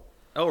cold.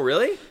 Oh,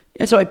 really?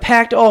 And so I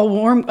packed all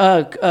warm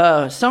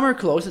summer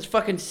clothes. It's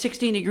fucking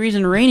 16 degrees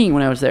and raining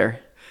when I was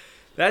there.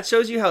 That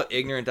shows you how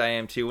ignorant I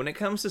am too. When it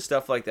comes to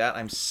stuff like that,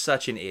 I'm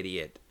such an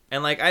idiot.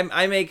 And like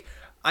I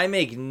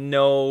make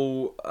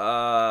no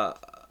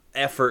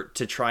effort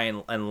to try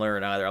and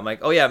learn either. I'm like,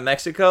 oh yeah,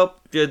 Mexico,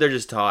 they're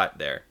just hot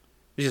there.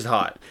 It's just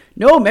hot.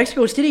 No,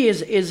 Mexico City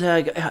is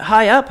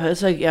high up.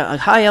 It's like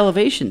high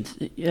elevations.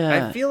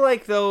 Yeah. I feel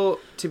like though,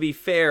 to be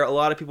fair, a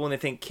lot of people when they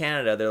think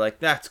Canada, they're like,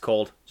 that's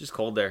cold. It's just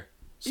cold there.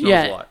 Snows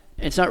a lot.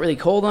 It's not really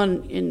cold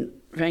in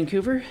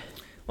Vancouver.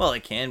 Well,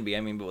 it can be.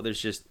 I mean, but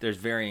there's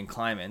varying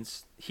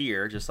climates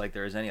here, just like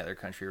there is any other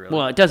country, really.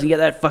 Well, it doesn't get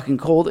that fucking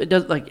cold. It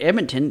does, like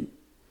Edmonton.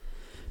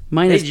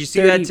 Minus. Hey, did you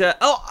see 30... that?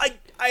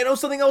 I know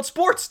something about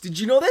sports. Did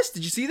you know this?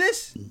 Did you see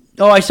this?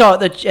 Oh, I saw it.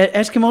 The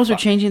Eskimos are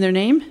changing their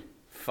name.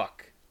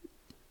 Fuck.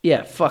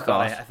 Yeah, fuck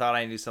off. I thought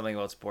I knew something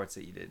about sports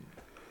that you didn't.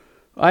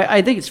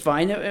 I think it's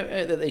fine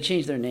that they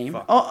changed their name.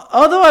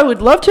 Although I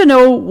would love to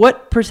know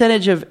what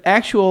percentage of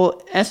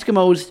actual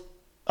Eskimos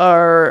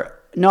are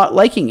not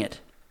liking it.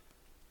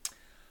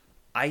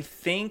 I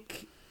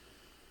think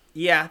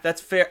Yeah,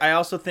 that's fair. I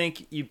also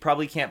think you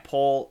probably can't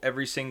poll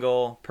every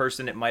single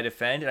person it might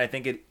offend, and I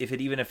think if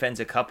it even offends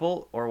a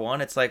couple or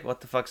one, it's like,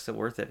 what the fuck's it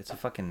worth it? It's a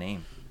fucking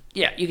name.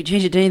 Yeah, you can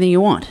change it to anything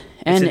you want.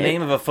 And it's the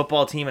name of a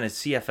football team in a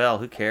CFL.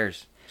 Who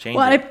cares? Change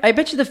it. I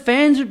bet you the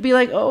fans would be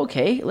like, oh,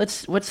 okay,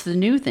 what's the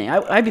new thing?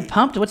 I'd be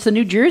pumped. What's the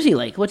New Jersey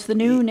like? What's the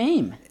new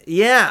name?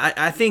 Yeah,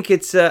 I think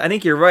it's. I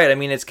think you're right. I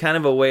mean, it's kind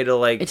of a way to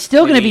like. It's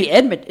still going to be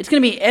Edmonton. It's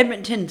going to be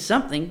Edmonton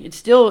something. You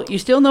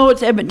still know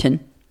it's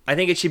Edmonton. I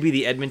think it should be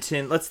the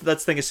Edmonton. Let's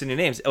think of some new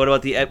names. What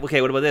about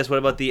what about this? What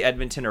about the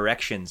Edmonton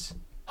Erections?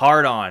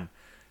 Hard on.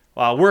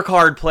 Work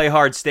hard, play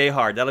hard, stay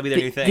hard. That'll be their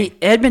new thing. The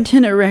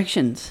Edmonton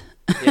Erections.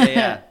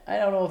 Yeah. I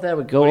don't know if that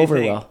would go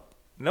over well.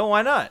 No,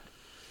 why not?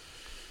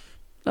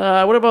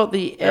 What about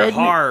the? They're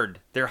hard.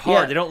 They're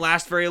hard. Yeah. They don't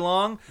last very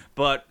long,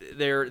 but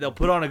they'll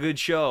put on a good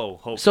show.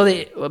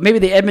 Hopefully. So maybe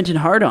the Edmonton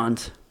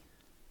Hard-Ons.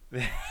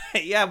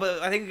 Yeah,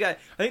 but I think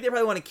they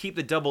probably want to keep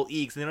the double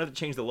E because they don't have to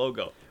change the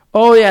logo.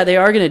 Oh yeah, they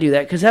are going to do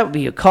that because that would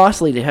be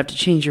costly to have to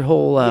change your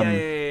whole.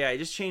 Yeah.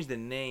 Just change the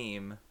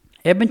name.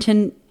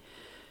 Edmonton.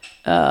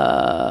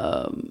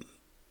 Edmonton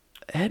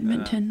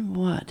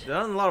what?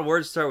 Not a lot of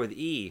words start with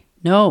E.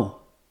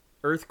 No.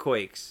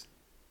 Earthquakes.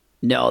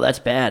 No, that's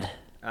bad.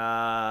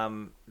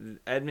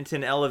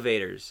 Edmonton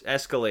elevators,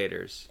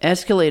 escalators.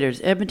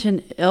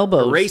 Edmonton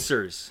elbows.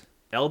 Erasers.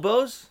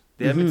 Elbows?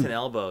 The Edmonton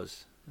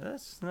elbows.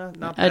 That's not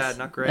bad,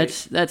 not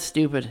great. That's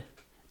stupid.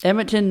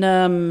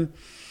 Edmonton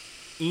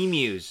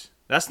emus.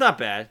 That's not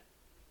bad.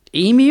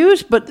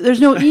 Emus? But there's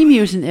no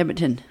emus in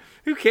Edmonton.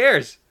 Who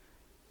cares?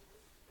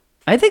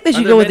 I think they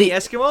should go with the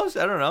Eskimos?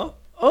 I don't know.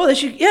 Oh, they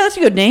should. Yeah, that's a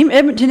good name.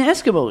 Edmonton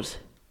Eskimos.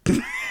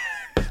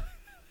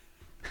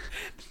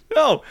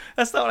 No,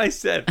 that's not what I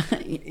said.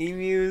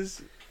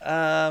 Emus.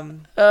 I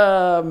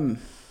don't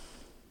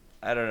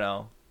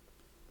know.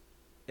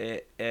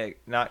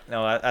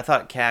 I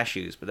thought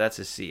cashews, but that's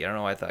a C. I don't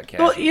know why I thought cashews.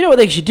 Well, you know what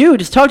they should do?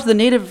 Just talk to the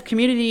native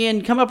community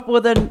and come up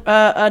with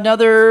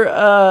another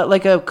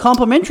like a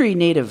complimentary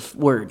native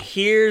word.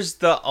 Here's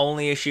the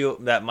only issue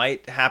that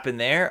might happen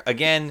there.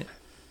 Again,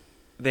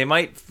 they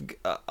might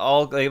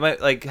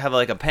like have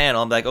like a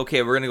panel and be like,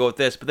 okay, we're gonna go with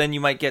this, but then you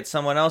might get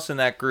someone else in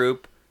that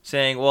group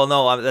saying, well,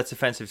 no, that's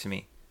offensive to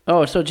me.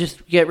 Oh, so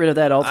just get rid of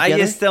that altogether? I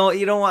just don't.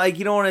 You don't want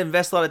to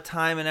invest a lot of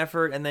time and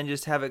effort and then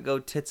just have it go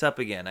tits up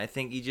again. I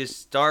think you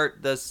just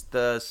start the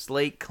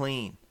slate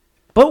clean.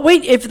 But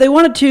wait, if you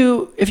wanted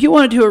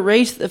to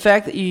erase the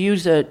fact that you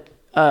used a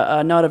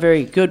not a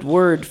very good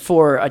word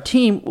for a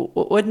team,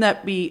 wouldn't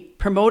that be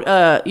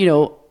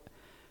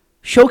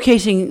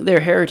showcasing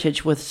their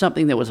heritage with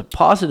something that was a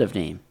positive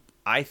name?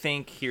 I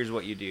think here's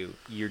what you do.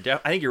 I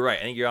think you're right.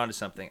 I think you're onto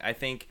something. I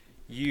think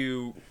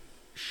you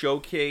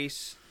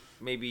showcase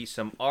maybe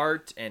some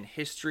art and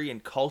history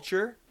and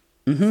culture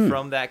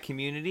from that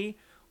community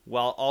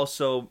while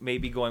also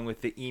maybe going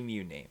with the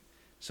emu name.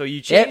 So you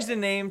change the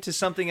name to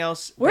something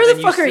else. Where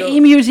the fuck are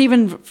emus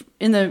even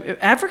in the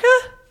Africa?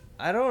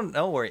 I don't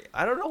know where.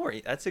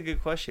 That's a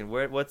good question.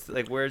 Where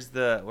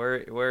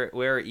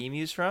are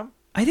emus from?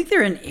 I think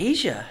they're in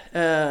Asia.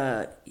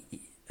 I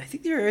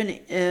think they're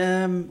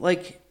in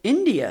like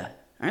India,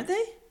 aren't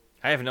they?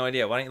 I have no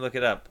idea. Why don't you look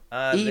it up?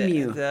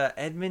 Emu. The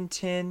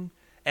Edmonton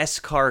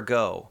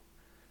escargot.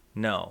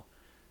 No.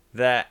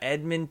 The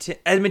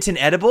Edmonton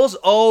edibles?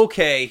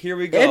 Okay, here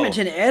we go.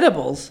 Edmonton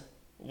edibles?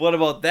 What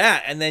about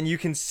that? And then you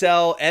can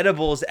sell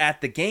edibles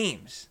at the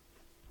games.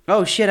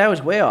 Oh shit, I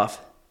was way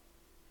off.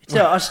 It's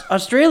an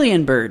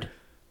Australian bird.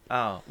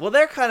 Oh. Well,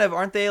 they're kind of,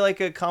 aren't they like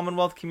a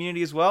Commonwealth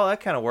community as well?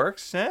 That kind of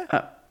works, eh?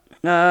 I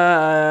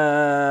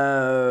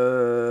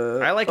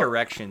like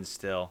erections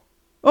still.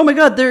 Oh my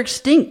god, they're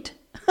extinct.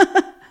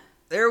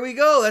 There we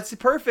go. That's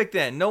perfect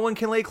then. No one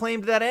can lay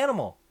claim to that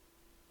animal.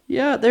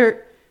 Yeah,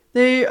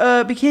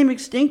 they became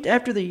extinct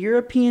after the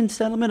European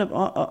settlement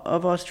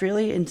of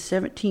Australia in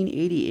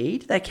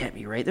 1788. That can't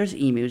be right. There's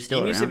emus still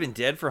Emus around. have been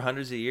dead for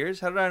hundreds of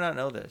years? How did I not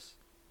know this?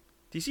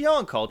 Do you see how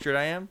uncultured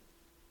I am?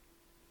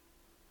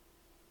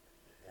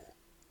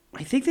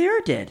 I think they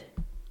are dead.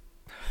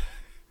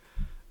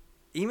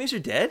 Emus are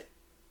dead?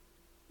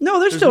 No,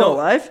 they're still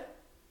alive.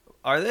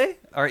 Are they?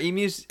 Are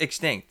emus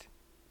extinct?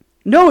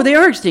 No, they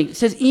are extinct. It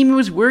says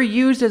emus were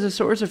used as a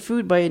source of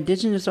food by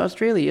indigenous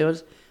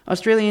Australians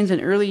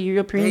and early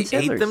European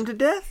settlers. They ate them to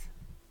death?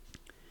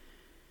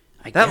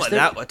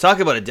 That talk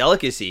about a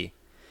delicacy.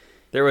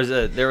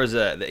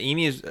 The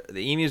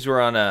emus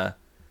were on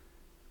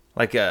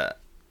I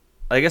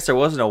guess there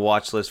wasn't a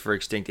watch list for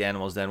extinct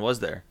animals then, was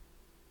there?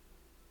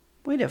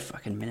 Wait a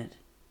fucking minute.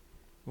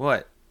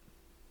 What?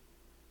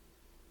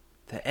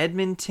 The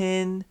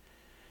Edmonton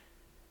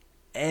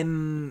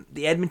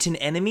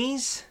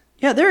enemies?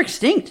 Yeah, they're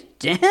extinct.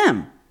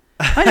 Damn.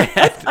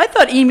 I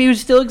thought emus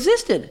still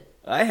existed.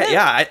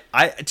 I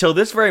till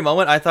this very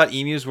moment I thought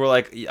emus were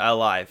like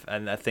alive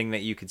and a thing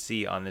that you could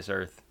see on this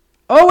earth.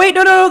 Oh wait,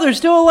 no, they're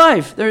still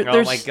alive.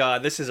 Oh my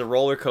god, this is a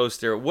roller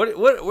coaster. What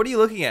are you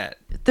looking at?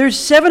 There's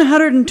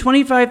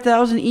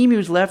 725,000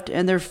 emus left,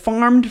 and they're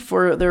farmed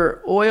for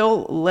their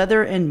oil,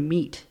 leather, and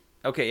meat.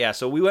 Okay, yeah.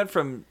 So we went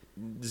from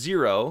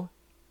 0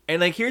 And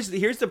like here's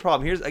the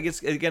problem. Here's, I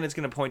guess, again, it's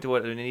going to point to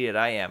what an idiot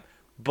I am.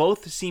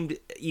 Both seemed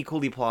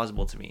equally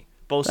plausible to me.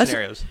 Both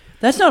scenarios.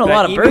 That's not a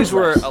lot of birds. Emus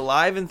were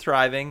alive and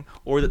thriving,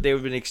 or that they would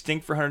have been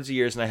extinct for hundreds of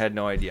years, and I had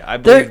no idea. I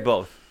believe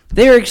both.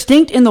 They're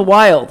extinct in the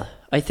wild.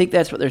 I think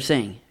that's what they're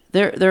saying.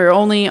 They're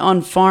only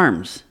on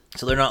farms.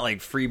 So they're not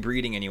like free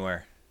breeding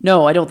anywhere.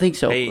 No, I don't think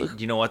so. Hey, do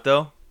you know what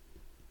though?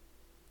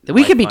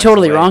 We could be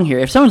totally wrong here.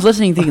 If someone's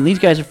listening thinking these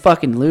guys are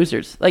fucking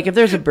losers, like if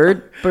there's a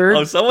bird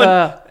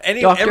doctor,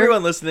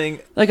 everyone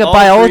listening, like a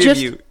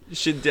biologist, you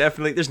should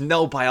definitely. There's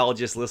no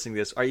biologist listening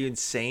to this. Are you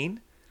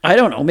insane? I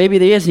don't know. Maybe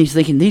there is, and he's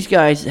thinking these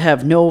guys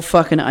have no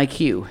fucking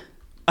IQ.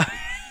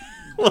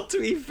 Well,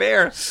 to be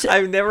fair,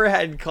 I've never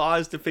had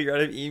cause to figure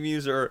out if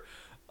emus are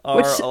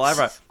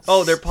alive.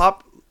 Oh,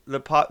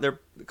 their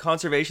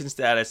conservation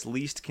status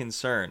least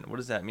concern. What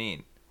does that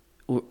mean?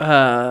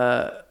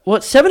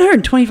 What,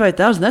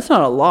 725,000? That's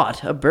not a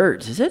lot of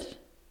birds, is it?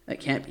 That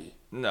can't be.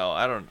 No,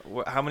 I don't.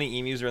 How many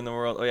emus are in the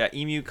world? Oh yeah,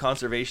 emu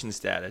conservation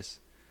status.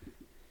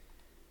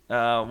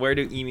 Where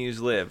do emus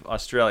live?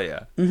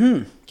 Australia.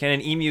 Mm-hmm. Can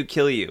an emu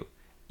kill you?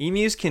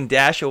 Emus can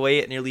dash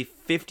away at nearly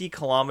 50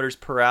 kilometers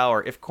per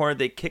hour. If cornered,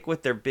 they kick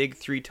with their big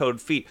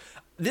three-toed feet.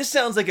 This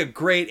sounds like a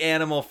great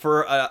animal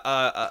for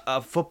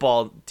a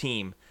football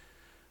team.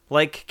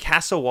 Like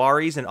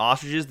cassowaries and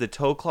ostriches, the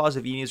toe claws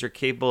of emus are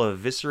capable of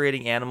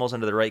eviscerating animals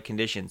under the right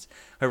conditions.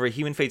 However,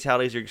 human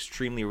fatalities are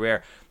extremely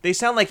rare. They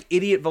sound like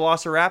idiot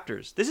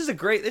velociraptors. This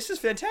is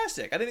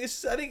fantastic. I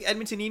think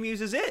Edmonton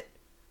emus is it.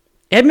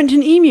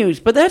 Edmonton emus,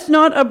 but that's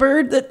not a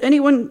bird that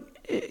anyone.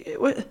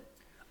 What?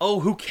 Oh,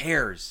 who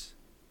cares?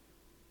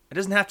 The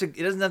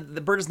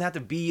bird doesn't have to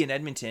be in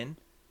Edmonton.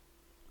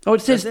 Oh,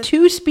 it says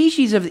 2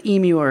 species of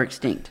emu are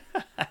extinct.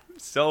 I'm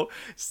so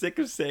sick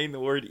of saying the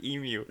word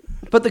emu.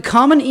 But the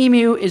common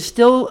emu is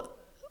still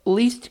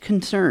least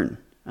concern.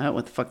 I don't know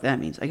what the fuck that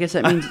means. I guess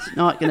that means it's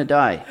not going to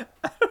die.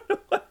 I don't know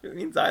what it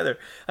means either.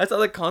 I thought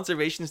the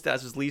conservation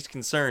status was least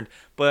concerned,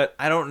 but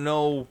I don't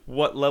know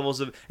what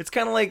levels of. It's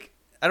kind of like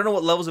I don't know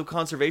what levels of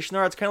conservation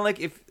are. It's kind of like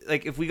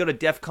if we go to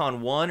DEFCON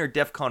 1 or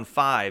DEFCON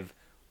 5,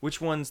 which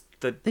one's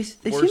the They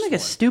worst seem like one? a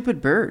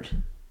stupid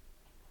bird.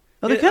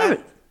 Oh, they're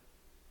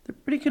they're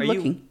pretty good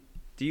looking.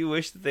 Do you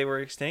wish that they were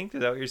extinct?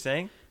 Is that what you're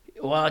saying?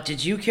 Well,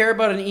 did you care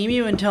about an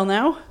emu until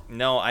now?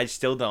 No, I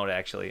still don't,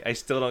 actually. I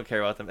still don't care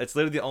about them. It's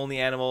literally the only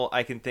animal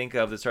I can think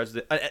of that starts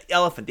with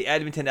elephant, the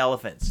Edmonton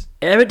elephants.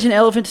 Edmonton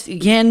elephants,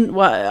 again,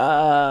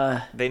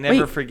 they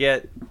never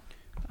forget.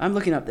 I'm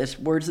looking up this.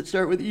 Words that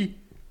start with E.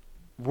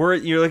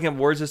 You're looking at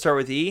words that start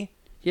with E?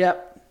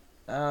 Yep.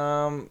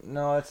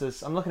 No, it's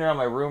this. I'm looking around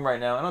my room right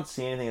now. I don't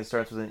see anything that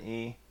starts with an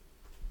E.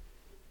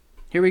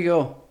 Here we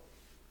go.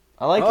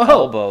 I like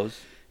elbows.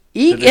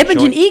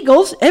 Edmonton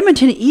Eagles.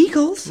 Edmonton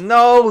Eagles.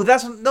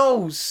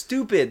 No,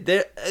 stupid.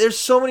 There's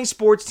so many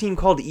sports teams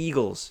called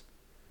Eagles.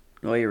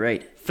 Oh, you're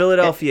right.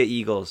 Philadelphia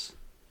Eagles.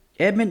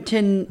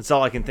 Edmonton. That's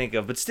all I can think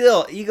of. But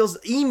still,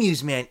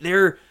 emus, man.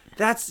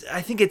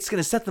 I think it's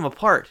gonna set them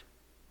apart.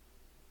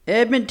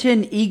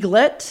 Edmonton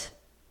Eaglet.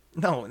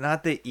 No,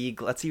 not the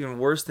eagle. That's even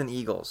worse than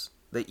eagles.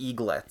 The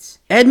eaglets.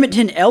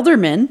 Edmonton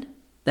Eldermen.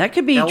 That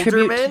could be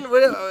Eldermen?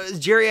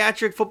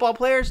 Geriatric football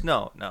players?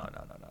 No.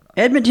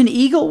 Edmonton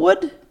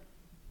Eaglewood.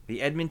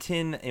 The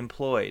Edmonton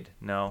Employed.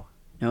 No.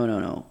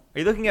 No. Are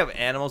you looking at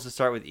animals that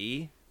start with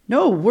E?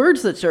 No,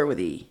 words that start with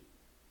E.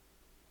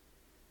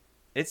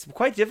 It's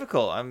quite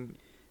difficult.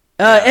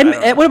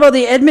 What about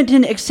the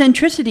Edmonton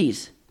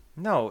Eccentricities?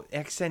 No,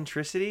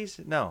 eccentricities?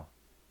 No.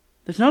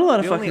 There's not a lot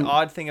of The only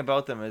odd thing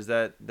about them is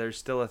that there's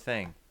still a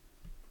thing.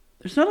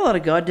 There's not a lot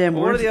of goddamn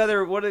words. What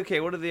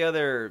are the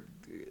other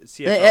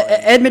CFL?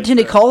 Edmonton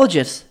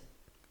Ecologists.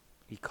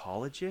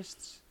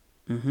 Ecologists?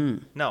 Mm-hmm.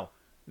 No.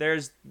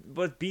 There's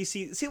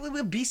BC. See, look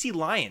at BC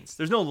Lions.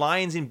 There's no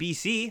lions in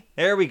BC.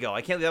 There we go.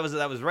 I can't. That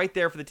was right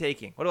there for the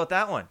taking. What about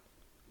that one?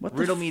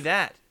 Riddle me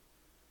that.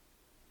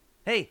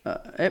 Hey.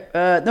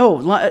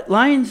 No,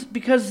 lions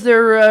because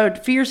they're a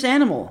fierce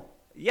animal.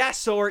 Yeah,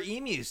 so are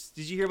emus.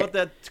 Did you hear about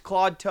that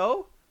clawed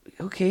toe?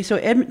 Okay, so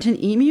Edmonton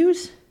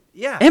emus?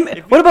 Yeah.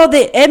 What about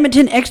the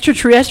Edmonton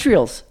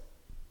Extraterrestrials?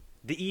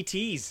 The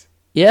ETs.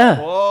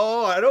 Yeah.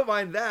 Whoa, I don't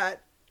mind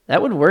that.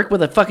 That would work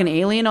with a fucking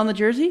alien on the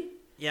jersey?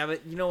 Yeah,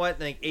 but you know what?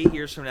 Like 8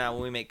 years from now,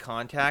 when we make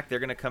contact, they're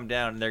gonna come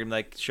down and they're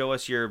gonna show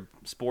us your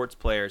sports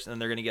players,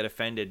 and they're gonna get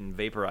offended and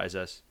vaporize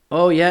us.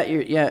 Oh yeah,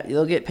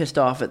 they'll get pissed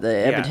off at the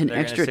Edmonton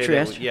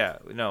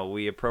Extraterrestrials.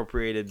 We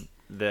appropriated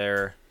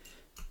their.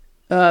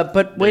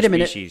 But wait a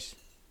minute. Species.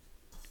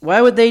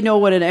 Why would they know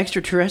what an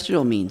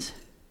extraterrestrial means?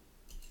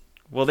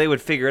 Well, they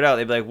would figure it out.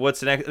 They'd be like,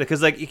 "What's an?"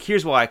 Because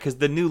here's why. Because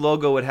the new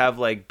logo would have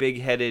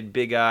big-headed,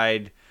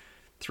 big-eyed,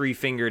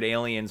 3-fingered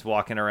aliens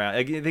walking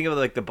around. Think of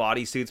the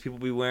bodysuits people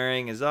be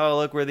wearing.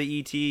 Look, we're the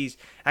ETs.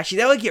 Actually,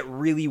 that would get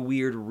really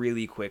weird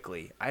really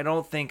quickly. I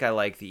don't think I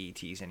like the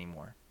ETs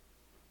anymore.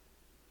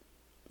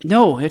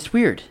 No, it's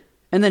weird.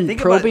 And then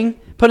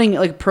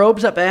putting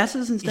probes up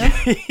asses and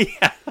stuff.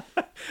 Yeah.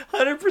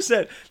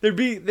 100%. There'd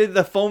be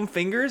the foam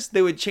fingers.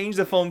 They would change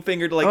the foam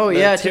finger to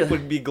the tip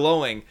would be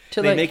glowing.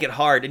 They make it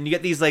hard, and you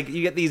get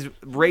these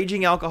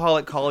raging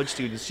alcoholic college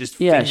students just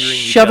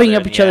shoving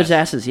up each other's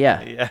asses.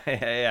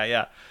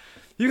 Yeah.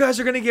 You guys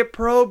are gonna get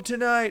probed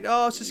tonight.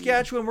 Oh,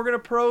 Saskatchewan, we're gonna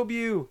probe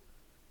you.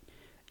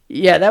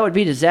 Yeah, that would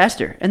be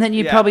disaster. And then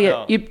you'd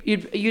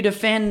you'd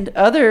offend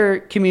other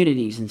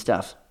communities and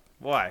stuff.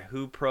 Why?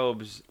 Who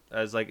probes?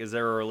 Is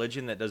there a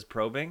religion that does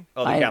probing?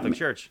 Oh, the Catholic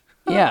Church.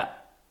 Yeah.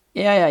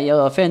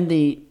 You'll offend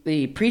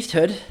the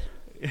priesthood.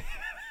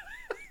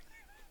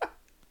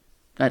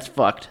 That's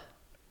fucked.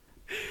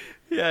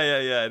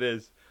 Yeah, it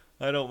is.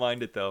 I don't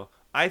mind it, though.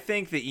 I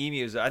think the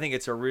emus, I think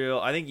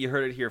you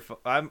heard it here.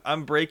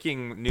 I'm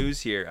breaking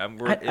news here.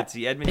 It's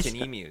the Edmonton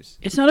emus.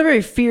 It's not a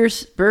very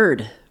fierce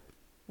bird.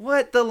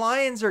 What? The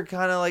lions are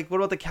kind of like, what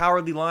about the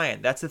cowardly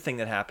lion? That's the thing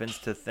that happens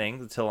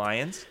to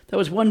lions. That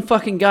was one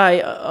fucking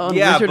guy on Wizard of Oz.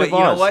 Yeah, but you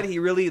know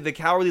what? The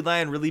cowardly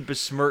lion really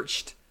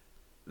besmirched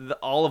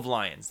all of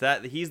lions.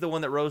 He's the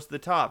one that rose to the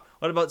top.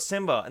 What about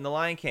Simba and the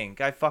Lion King?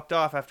 Guy fucked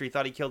off after he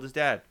thought he killed his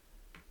dad.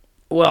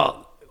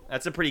 Well,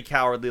 that's a pretty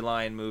cowardly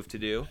lion move to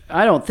do.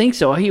 I don't think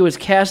so. He was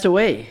cast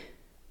away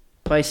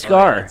by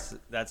Scar.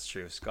 That's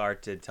true. Scar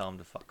did tell him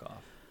to fuck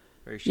off.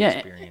 Very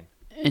Shakespearean.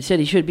 And said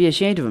he should be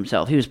ashamed of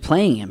himself. He was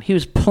playing him. He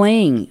was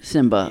playing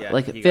Simba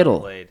like a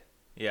fiddle.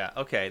 Yeah,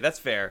 okay, that's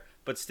fair.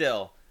 But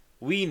still,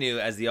 we knew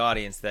as the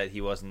audience that he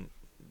wasn't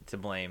to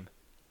blame.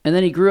 And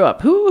then he grew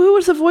up. Who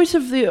was the voice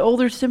of the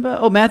older Simba?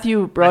 Oh,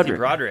 Matthew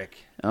Broderick.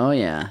 Oh,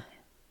 yeah.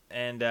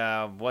 And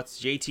what's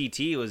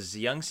JTT was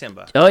young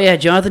Simba. Oh, yeah,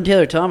 Jonathan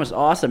Taylor Thomas.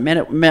 Awesome.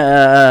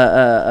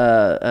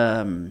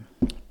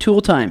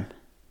 Tool Time.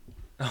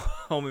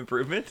 Home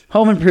Improvement?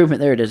 Home Improvement,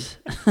 there it is.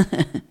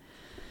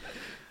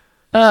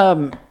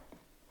 And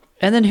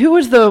then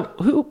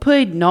who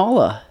played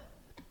Nala?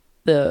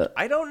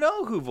 I don't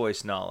know who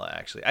voiced Nala,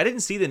 actually. I didn't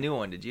see the new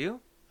one, did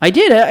you? I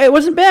did. It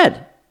wasn't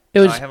bad.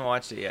 I haven't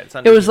watched it yet. It's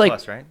on Disney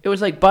Plus, right? It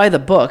was like by the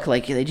book.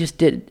 Like they just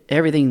did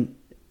everything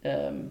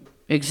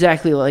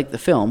exactly like the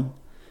film,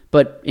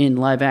 but in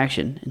live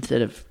action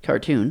instead of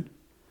cartoon.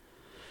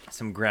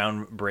 Some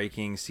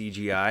groundbreaking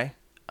CGI.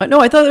 No,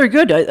 I thought they were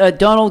good.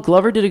 Donald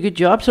Glover did a good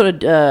job. So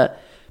did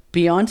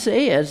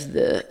Beyonce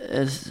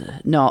as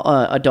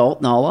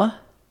adult Nala.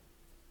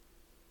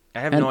 I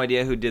have no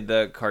idea who did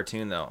the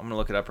cartoon though. I'm gonna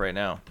look it up right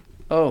now.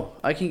 Oh,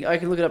 I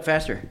can look it up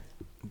faster.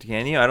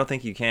 Can you? I don't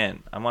think you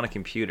can. I'm on a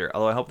computer.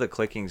 Although I hope the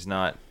clicking's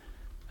not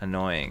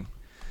annoying.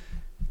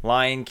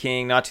 Lion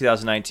King, not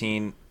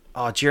 2019.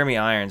 Oh, Jeremy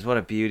Irons, what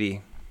a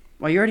beauty.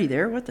 Well, you're already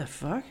there? What the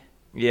fuck?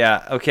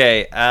 Yeah.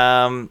 Okay.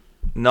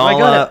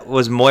 Nala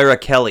was Moira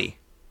Kelly.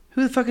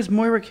 Who the fuck is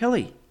Moira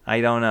Kelly? I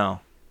don't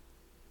know.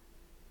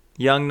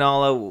 Young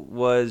Nala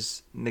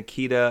was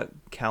Nikita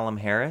Callum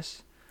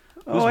Harris.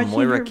 Who's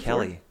Moira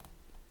Kelly?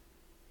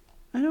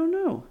 I don't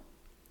know.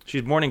 She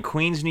was born in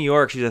Queens, New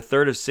York. She's a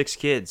third of 6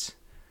 kids.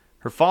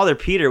 Her father,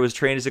 Peter, was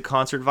trained as a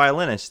concert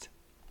violinist.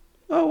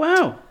 Oh,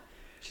 wow.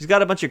 She's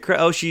got a bunch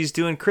of... she's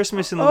doing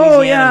Christmas in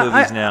Louisiana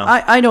movies now.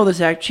 I know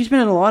this actress. She's been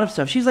in a lot of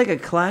stuff. She's like a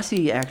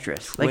classy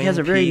actress. Twin has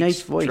a very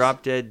nice voice.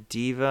 Drop Dead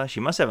Diva. She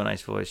must have a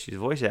nice voice. She's a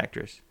voice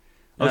actress.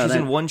 She's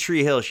in One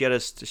Tree Hill. She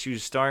was a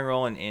starring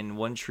role in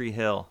One Tree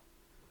Hill.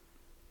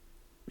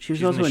 She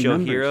was also in the show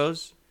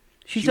Heroes.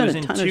 She was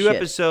in 2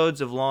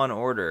 episodes of Law and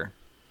Order.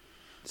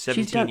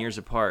 17 years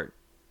apart.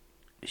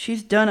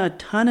 She's done a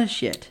ton of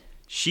shit.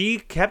 She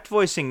kept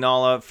voicing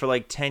Nala for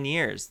like 10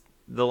 years.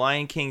 The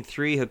Lion King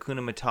 3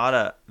 Hakuna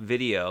Matata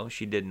video,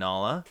 she did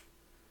Nala.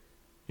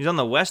 She's on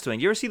the West Wing.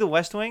 You ever see the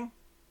West Wing?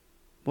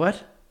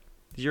 What?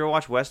 Did you ever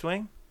watch West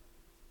Wing?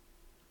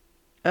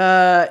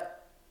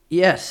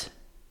 Yes.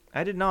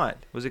 I did not.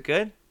 Was it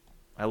good?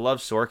 I love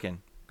Sorkin.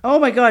 Oh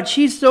my God,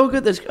 she's so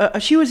good.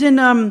 She was in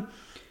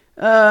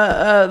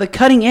The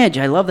Cutting Edge.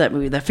 I love that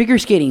movie. The figure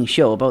skating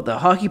show about the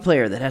hockey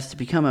player that has to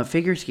become a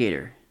figure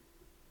skater.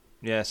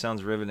 Yeah,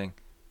 sounds riveting.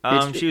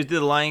 She did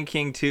The Lion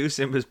King 2,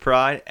 Simba's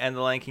Pride, and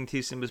The Lion King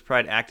 2, Simba's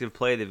Pride Active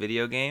Play, the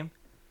video game.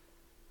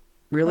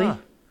 Really? Huh.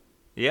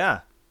 Yeah.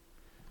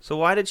 So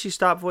why did she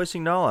stop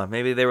voicing Nala?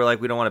 Maybe they were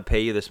like, we don't want to pay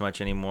you this much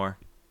anymore.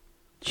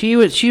 She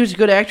was a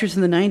good actress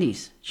in the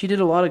 90s. She did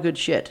a lot of good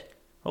shit.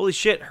 Holy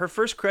shit. Her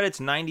first credit's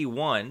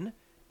 91,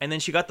 and then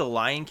she got The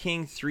Lion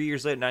King 3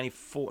 years later,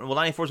 94. Well,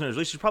 94 is when it was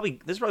released.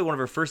 This is probably one of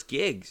her first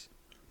gigs.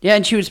 Yeah,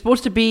 and she was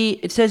supposed to be,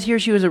 it says here,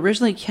 she was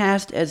originally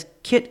cast as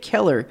Kit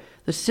Keller,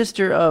 the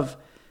sister of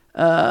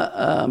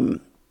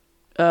Gina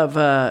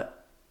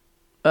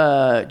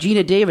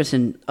Davis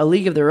in A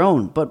League of Their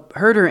Own, but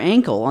hurt her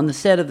ankle on the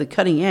set of The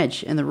Cutting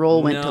Edge, and the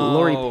role went to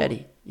Lori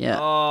Petty. Yeah.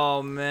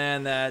 Oh,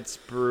 man, that's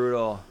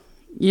brutal.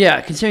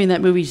 Yeah, considering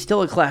that movie's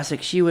still a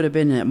classic, she would have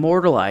been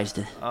immortalized.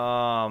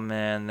 Oh,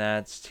 man,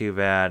 that's too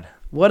bad.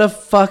 What a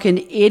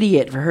fucking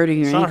idiot for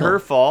hurting her ankle. It's not her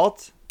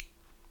fault.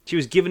 She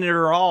was giving it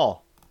her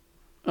all.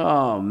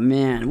 Oh,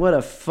 man, what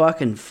a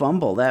fucking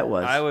fumble that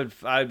was. I would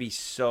be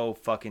so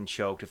fucking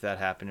choked if that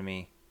happened to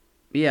me.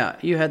 Yeah,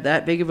 you had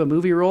that big of a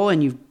movie role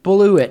and you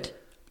blew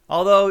it.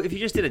 Although, if you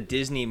just did a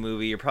Disney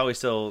movie, you're probably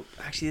still...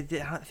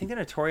 Actually, I think they're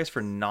notorious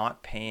for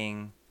not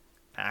paying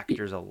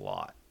actors a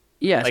lot.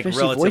 Yeah, like,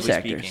 especially voice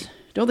actors. Speaking.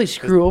 Don't they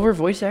screw over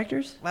voice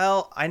actors?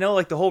 Well, I know,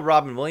 like, the whole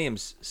Robin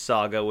Williams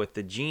saga with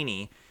the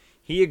genie,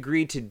 he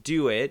agreed to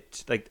do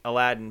it, like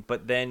Aladdin,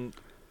 but then...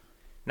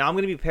 Now, I'm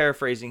going to be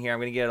paraphrasing here. I'm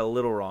going to get it a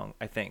little wrong,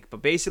 I think.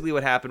 But basically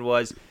what happened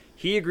was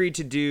he agreed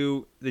to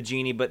do the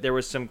genie, but there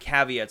was some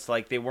caveats,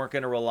 like they weren't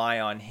going to rely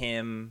on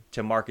him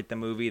to market the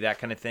movie, that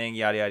kind of thing,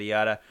 yada, yada,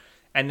 yada.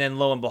 And then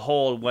lo and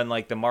behold, when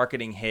like the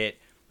marketing hit,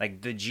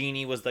 like the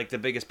genie was like the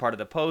biggest part of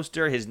the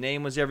poster. His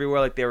name was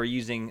everywhere. Like they were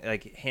using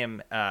like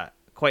him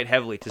quite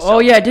heavily to sell. Oh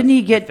yeah, didn't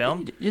he get?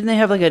 Film. Didn't they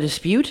have like a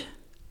dispute?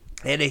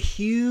 They had a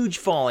huge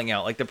falling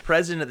out. Like the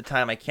president at the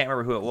time, I can't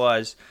remember who it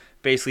was,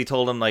 basically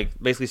told him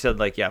basically said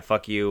yeah,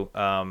 fuck you.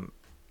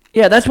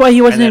 Yeah, that's why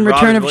he wasn't in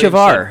Return of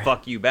Jafar. Said,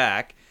 fuck you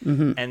back.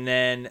 Mm-hmm. And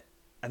then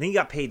I think he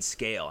got paid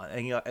scale, I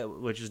think,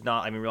 which is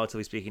not, I mean,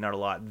 relatively speaking, not a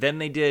lot. Then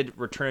they did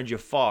Return of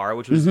Jafar,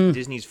 which was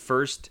Disney's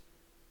first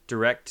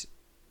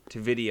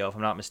direct-to-video, if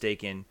I'm not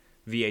mistaken,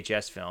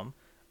 VHS film,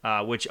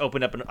 which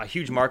opened up a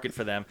huge market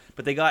for them.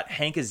 But they got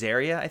Hank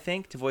Azaria, I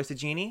think, to voice the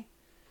genie.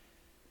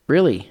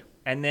 Really?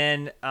 And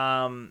then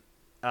Bob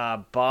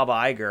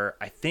Iger,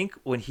 I think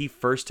when he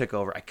first took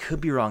over, I could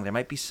be wrong. There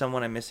might be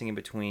someone I'm missing in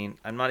between.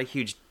 I'm not a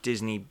huge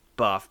Disney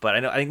buff,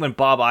 but I think when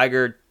Bob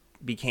Iger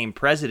became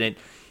president,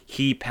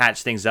 he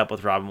patched things up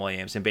with Robin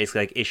Williams and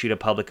basically like issued a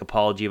public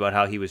apology about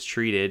how he was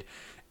treated,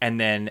 and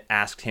then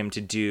asked him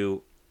to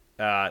do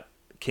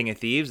King of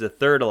Thieves, the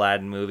third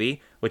Aladdin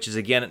movie, which is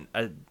again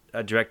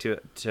a direct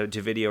to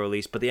video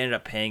release. But they ended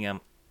up paying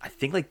him, I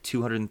think, like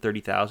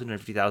 $230,000 or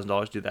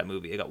 $50,000 to do that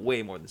movie. It got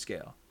way more than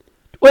scale.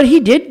 What he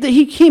did?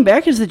 He came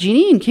back as the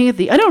genie in King of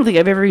Thieves. I don't think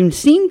I've ever even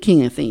seen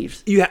King of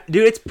Thieves. Dude,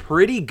 it's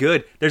pretty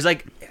good. There's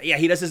like, yeah,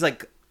 he does this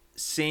like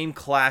same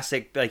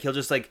classic, like he'll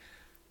just like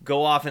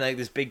go off in like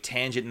this big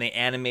tangent and they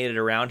animate it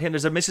around him.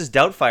 There's a Mrs.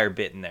 Doubtfire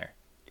bit in there.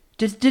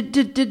 Did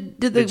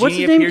the what's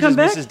genie his name appears come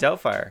as back? Mrs.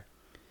 Doubtfire.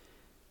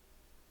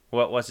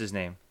 What's his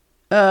name?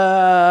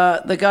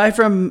 The guy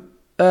from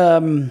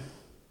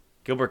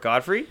Gilbert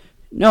Gottfried?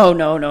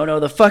 No.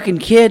 The fucking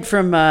kid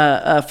from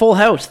Full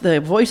House, the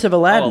voice of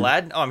Aladdin. Oh,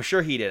 Aladdin? Oh, I'm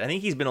sure he did. I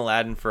think he's been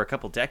Aladdin for a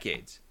couple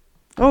decades.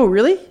 Oh,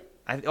 really?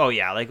 Oh,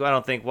 yeah. Like, I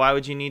don't think, why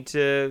would you need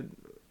to...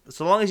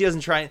 So long as he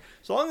doesn't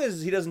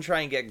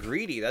try and get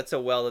greedy, that's a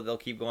well that they'll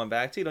keep going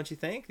back to, don't you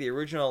think? The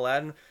original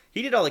Aladdin,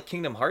 he did all the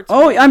Kingdom Hearts.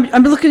 Oh,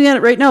 I'm looking at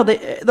it right now.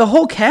 The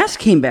whole cast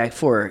came back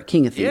for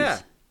King of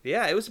Thieves.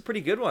 Yeah, it was a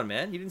pretty good one,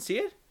 man. You didn't see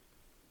it?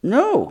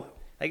 No.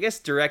 I guess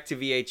direct to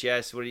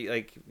VHS. What are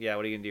you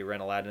gonna do?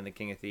 Rent Aladdin and the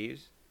King of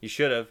Thieves? You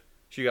should have.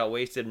 You got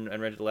wasted and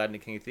rented Aladdin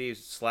and the King of Thieves.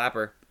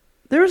 Slapper.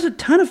 There was a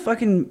ton of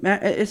fucking.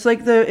 It's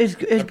like as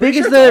big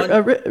as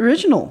the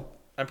original.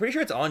 I'm pretty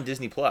sure it's on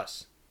Disney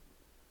Plus.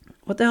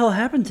 What the hell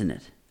happens in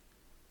it?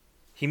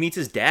 He meets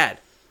his dad.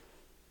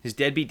 His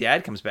deadbeat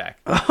dad comes back.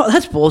 Oh,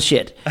 that's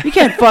bullshit. You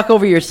can't fuck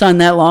over your son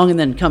that long and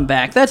then come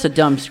back. That's a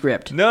dumb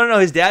script. No.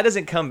 His dad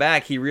doesn't come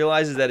back. He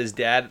realizes that his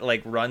dad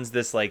like runs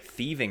this like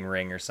thieving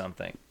ring or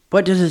something.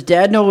 But does his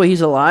dad know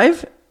he's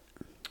alive?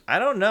 I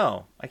don't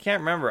know. I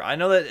can't remember. I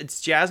know that it's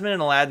Jasmine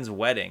and Aladdin's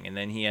wedding, and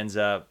then he ends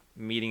up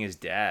meeting his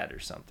dad or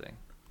something.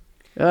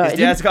 His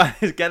dad's got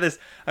this.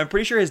 I'm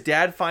pretty sure his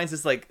dad finds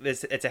this like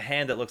this. It's a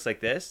hand that looks like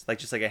this, like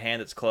just like a hand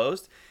that's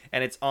closed,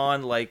 and it's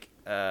on like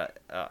a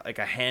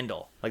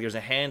handle. Like there's a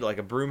handle, like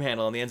a broom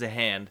handle on the end's a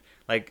hand.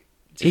 Like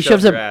he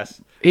shoves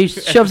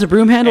a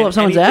broom handle up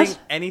someone's ass.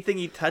 Anything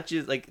he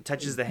touches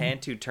the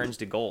hand to turns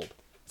to gold.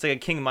 It's like a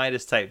King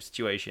Midas type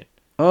situation.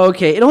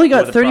 Okay, it only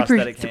got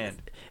 30%.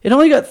 It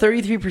only got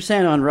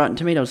 33% on Rotten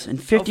Tomatoes and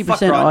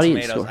 50%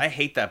 audience score. I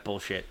hate that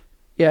bullshit.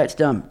 Yeah, it's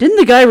dumb. Didn't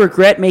the guy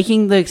regret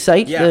making the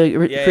site? The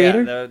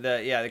creator.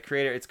 The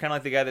creator. It's kind of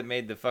like the guy that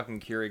made the fucking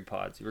Keurig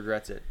pods. He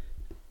regrets it.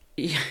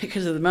 Yeah,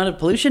 because of the amount of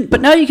pollution.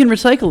 But now you can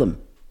recycle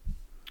them.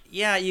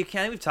 Yeah, you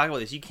can. We've talked about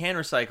this. You can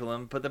recycle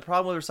them, but the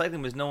problem with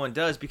recycling is no one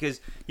does because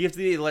you have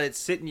to let it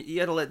sit. You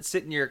have to let it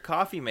sit in your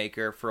coffee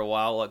maker for a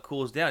while it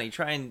cools down.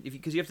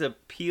 Because you have to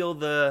peel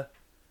the.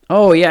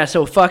 Oh yeah,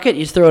 so fuck it,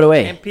 you just throw it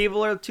away. And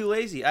people are too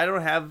lazy. I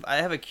have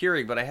a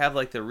Keurig, but I have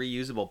like the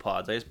reusable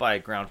pods. I just buy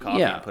ground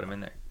coffee and put them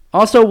in there.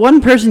 Also,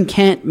 one person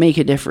can't make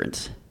a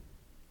difference.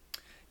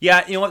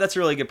 Yeah, you know what? That's a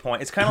really good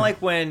point. It's kind of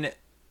like when,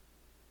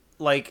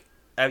 like,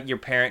 your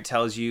parent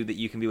tells you that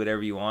you can be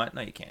whatever you want.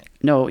 No, you can't.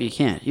 No, you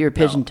can't. You're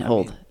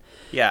pigeonholed.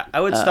 I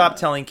would stop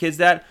telling kids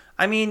that.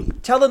 I mean,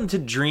 tell them to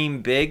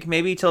dream big.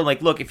 Maybe tell them,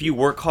 like, look, if you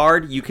work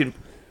hard, you can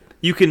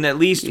at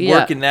least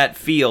work in that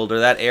field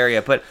or that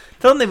area. But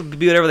tell them they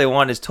be whatever they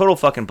want is total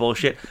fucking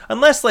bullshit.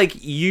 Unless,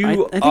 like,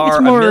 you are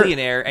a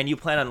millionaire and you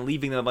plan on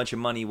leaving them a bunch of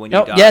money when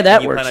you die. Yeah,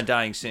 that works. You plan on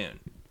dying soon.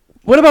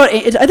 What about,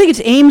 I think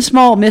it's aim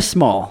small, miss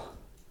small.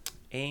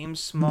 Aim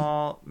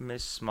small,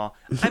 miss small.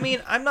 I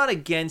mean, I'm not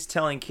against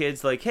telling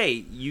kids, like,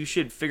 hey, you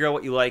should figure out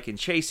what you like and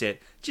chase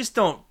it. Just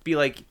don't be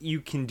like,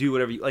 you can do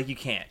whatever you like. You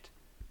can't.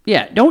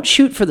 Yeah, don't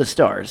shoot for the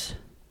stars.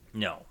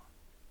 No.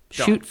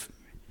 Shoot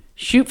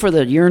for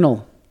the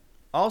urinal.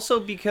 Also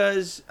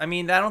because, I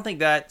mean, I don't think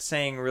that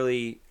saying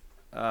really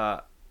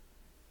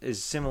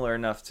is similar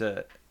enough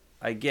to,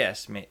 I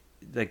guess,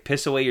 like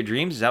piss away your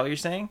dreams. Is that what you're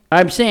saying?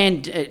 I'm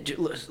saying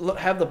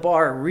have the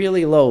bar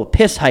really low,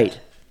 piss height.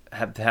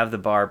 Have the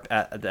bar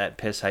at that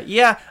piss height.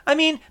 Yeah, I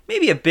mean,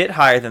 maybe a bit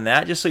higher than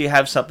that, just so you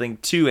have something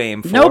to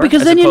aim for. No,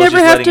 because then you never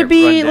have to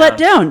be let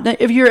down.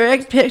 If your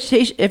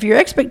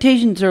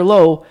expectations are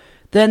low,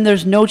 then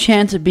there's no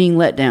chance of being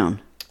let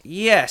down.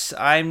 Yes,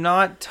 I'm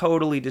not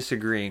totally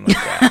disagreeing with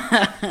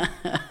that.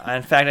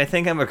 In fact, I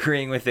think I'm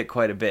agreeing with it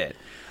quite a bit.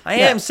 I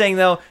am saying,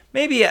 though,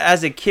 maybe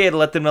as a kid,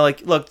 let them know,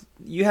 like, look,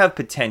 you have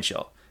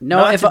potential.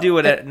 Not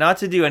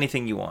to do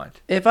anything you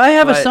want. If I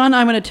have a son,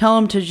 I'm going to tell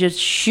him to just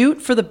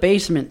shoot for the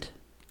basement.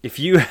 If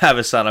you have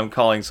a son, I'm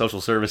calling social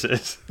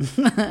services.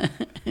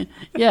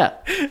 Yeah.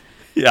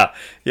 Yeah.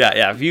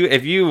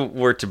 If you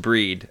were to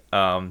breed,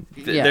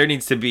 there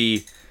needs to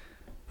be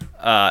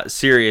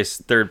serious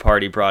third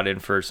party brought in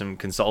for some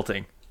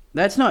consulting.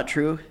 That's not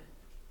true.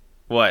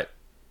 What?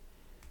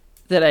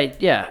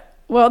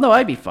 Well, no,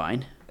 I'd be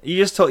fine. You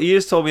just told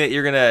me that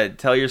you're gonna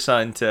tell your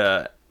son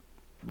to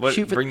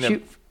shoot for the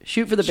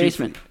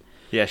basement.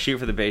 Shoot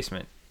for the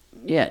basement.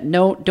 Yeah,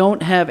 no,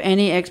 don't have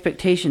any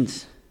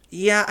expectations.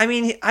 Yeah, I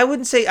mean, I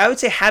would say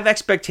have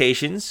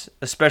expectations,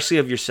 especially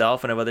of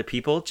yourself and of other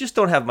people. Just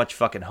don't have much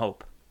fucking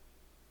hope.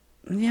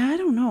 Yeah, I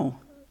don't know.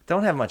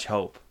 Don't have much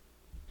hope.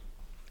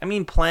 I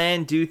mean,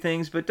 plan, do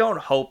things, but don't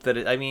hope that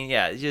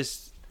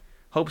just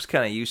hope's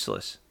kind of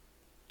useless.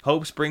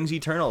 Hope springs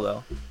eternal,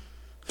 though.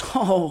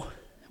 Oh,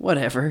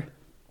 whatever.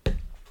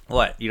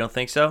 What? You don't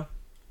think so?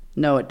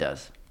 No, it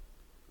does.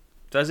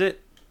 Does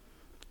it?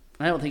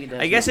 I don't think it does.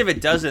 I guess if it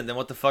doesn't, then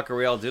what the fuck are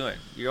we all doing?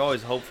 You're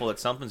always hopeful that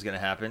something's going to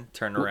happen.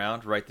 Turn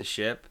around, right the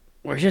ship.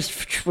 We're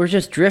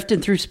just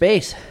drifting through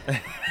space.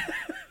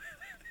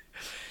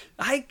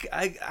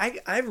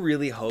 I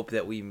really hope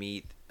that we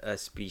meet a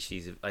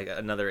species of like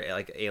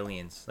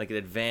aliens, like an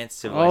advanced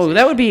civilization. Oh,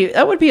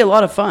 that would be a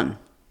lot of fun.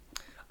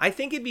 I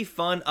think it'd be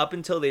fun up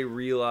until they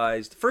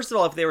realized. First of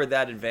all, if they were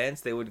that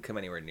advanced, they wouldn't come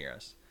anywhere near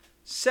us.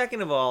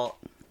 Second of all,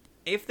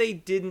 if they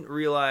didn't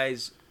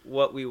realize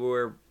what we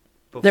were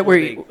that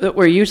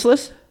we're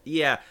useless.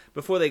 Yeah,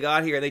 before they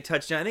got here, they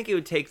touched down. I think it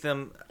would take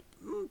them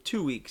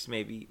 2 weeks,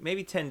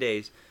 maybe 10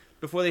 days,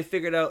 before they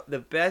figured out the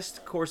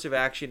best course of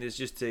action is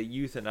just to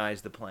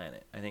euthanize the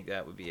planet. I think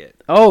that would be it.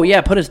 Oh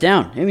yeah, put us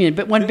down. I mean,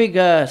 but one big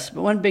gas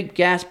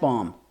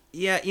bomb.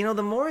 Yeah,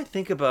 the more I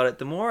think about it,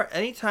 the more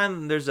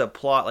anytime there's a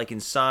plot like in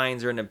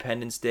Signs or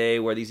Independence Day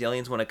where these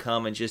aliens want to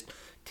come and just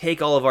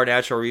take all of our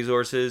natural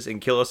resources and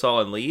kill us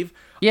all and leave.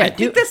 Yeah, I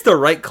think that's the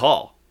right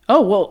call.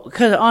 Oh well,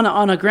 because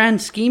on a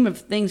grand scheme of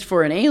things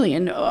for an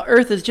alien,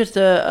 Earth is just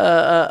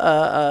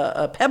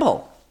a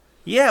pebble.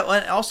 Yeah,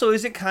 and also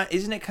isn't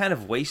it kind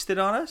of wasted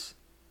on us?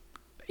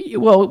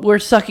 Well, we're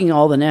sucking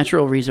all the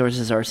natural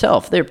resources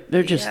ourselves.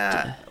 They're just.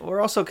 Yeah, we're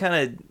also kind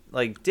of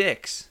like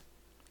dicks.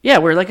 Yeah,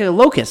 we're like a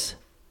locust.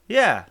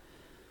 Yeah.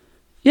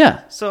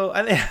 Yeah. So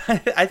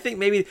I think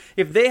maybe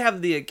if they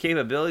have the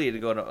capability to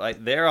go to,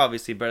 like, they're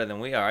obviously better than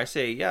we are. I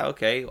say, yeah,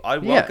 okay, I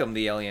welcome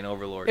the alien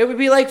overlord. It would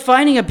be like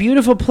finding a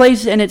beautiful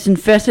place and it's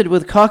infested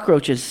with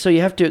cockroaches, so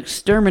you have to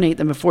exterminate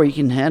them before you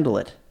can handle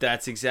it.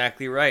 That's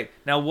exactly right.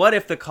 Now, what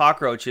if the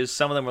cockroaches,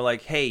 some of them were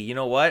like, hey, you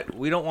know what?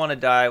 We don't want to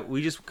die.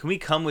 Can we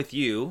come with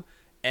you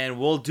and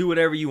we'll do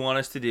whatever you want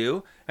us to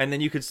do, and then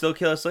you could still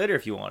kill us later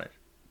if you wanted.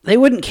 They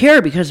wouldn't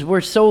care because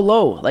we're so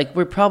low. Like,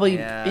 we're probably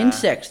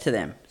insects to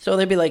them. So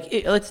they'd be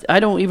like, I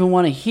don't even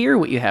want to hear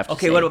what you have to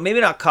say. Okay,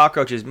 maybe not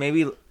cockroaches.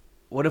 Maybe,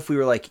 what if we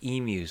were like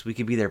emus? We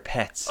could be their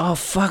pets. Oh,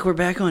 fuck, we're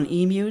back on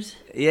emus?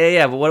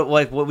 Yeah, but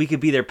what we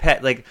could be their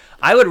pet. Like,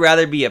 I would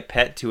rather be a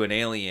pet to an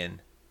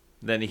alien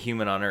than a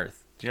human on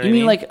Earth. Do you know what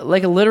I mean?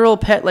 Like a literal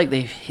pet, like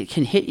they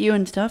can hit you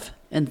and stuff?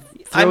 And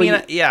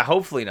yeah,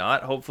 hopefully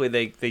not. Hopefully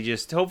they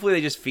just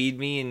feed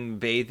me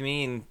and bathe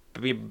me and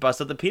bust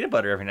out the peanut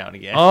butter every now and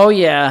again. Oh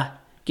yeah,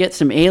 get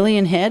some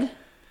alien head.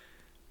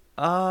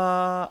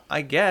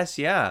 I guess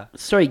yeah.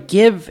 Sorry,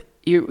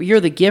 you're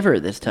the giver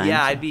this time.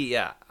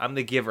 Yeah, I'm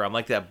the giver. I'm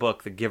like that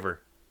book, The Giver.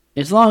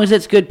 As long as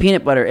it's good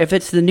peanut butter. If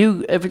it's the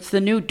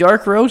new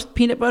dark roast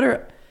peanut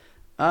butter,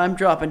 I'm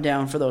dropping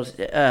down for those.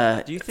 Do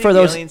you think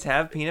aliens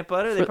have peanut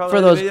butter? They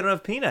probably they don't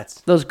have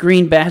peanuts. Those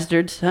green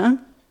bastards, huh?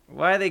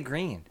 Why are they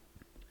green?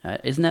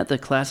 Isn't that the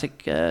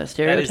classic stereotype?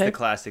 That is the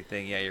classic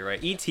thing. Yeah, you're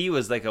right. E.T.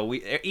 was like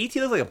E.T.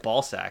 looked like a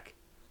ball sack.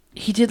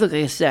 He did look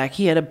like a sack.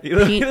 He had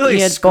he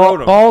had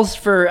balls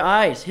for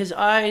eyes. His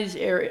eyes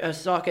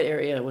socket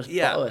area was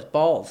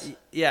balls.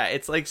 Yeah,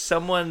 it's like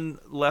someone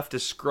left a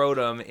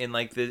scrotum in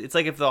like it's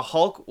like if the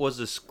Hulk was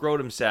a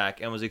scrotum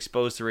sack and was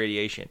exposed to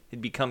radiation,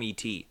 it'd become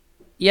E.T.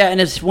 Yeah, and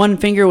his one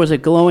finger was a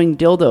glowing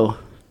dildo.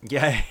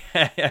 Yeah.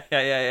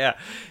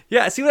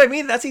 See what I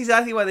mean? That's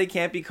exactly why they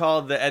can't be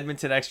called the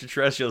Edmonton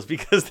Extraterrestrials,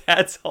 because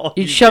that's all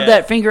you'd shove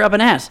that finger up an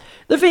ass.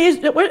 The thing is,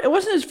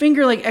 wasn't his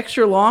finger like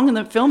extra long in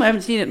the film? I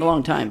haven't seen it in a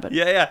long time, but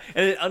yeah,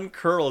 and it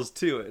uncurls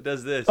too. It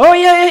does this. Oh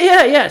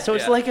yeah. So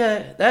it's like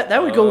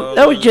that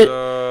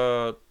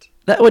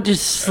would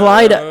just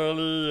slide.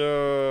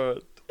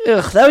 Ugh,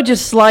 that would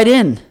just slide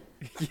in.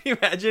 Can you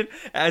imagine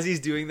as he's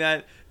doing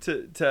that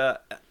to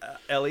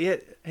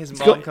Elliot? His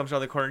mom comes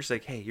around the corner and she's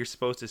like, "Hey, you're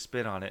supposed to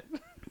spit on it."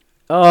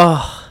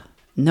 Oh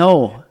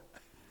no!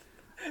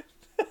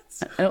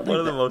 I don't think one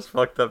of the most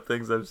fucked up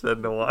things I've said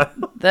in a while.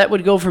 That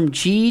would go from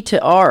G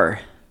to R.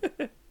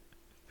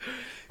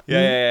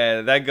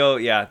 Yeah.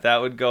 That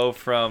would go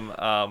from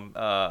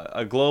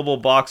a global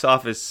box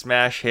office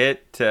smash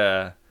hit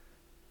to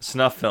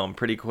snuff film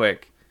pretty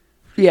quick.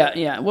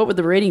 Yeah. What would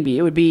the rating be?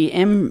 It would be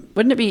M.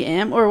 Wouldn't it be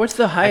M? Or what's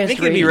the highest rating? I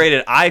think it'd be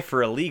rated I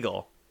for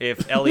illegal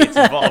if Elliot's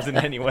involved in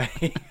any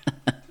way.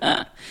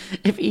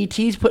 If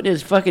E.T.'s putting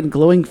his fucking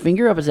glowing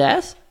finger up his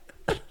ass?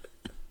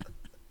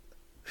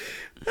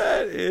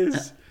 That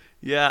is...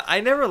 Yeah, I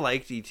never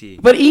liked E.T.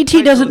 But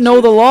E.T. doesn't know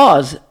the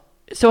laws.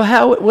 So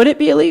how would it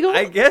be illegal?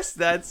 I guess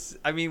that's...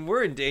 I mean,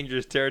 we're in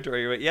dangerous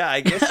territory, but yeah, I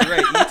guess you're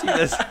right. E.T.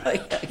 doesn't...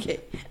 Okay.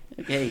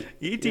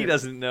 E.T.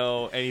 doesn't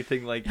know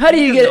anything like... How do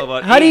you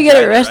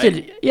get arrested?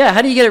 Right? Yeah,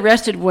 how do you get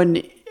arrested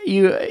when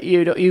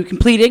you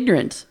complete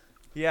ignorance?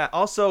 Yeah,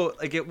 also,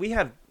 like, we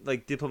have,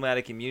 like,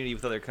 diplomatic immunity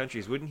with other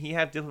countries. Wouldn't he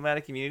have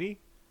diplomatic immunity?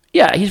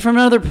 Yeah, he's from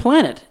another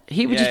planet.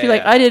 He would just be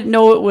like, I didn't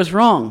know it was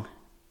wrong.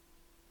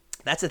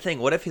 That's the thing.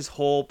 What if his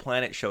whole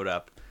planet showed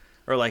up?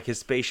 Or, like, his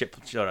spaceship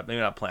showed up.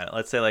 Maybe not planet.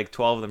 Let's say, like,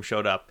 12 of them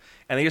showed up.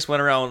 And they just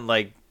went around,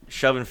 like,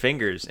 shoving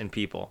fingers in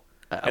people.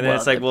 And then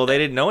it's like, well, they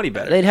didn't know any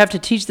better. They'd have to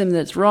teach them that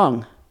it's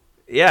wrong.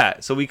 Yeah,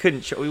 so we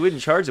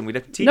wouldn't charge them. We'd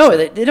have to teach them. No,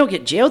 they don't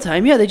get jail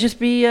time. Yeah, they'd just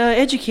be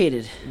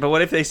educated. But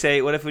what if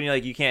when you're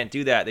like, you can't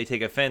do that, they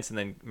take offense and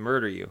then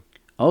murder you?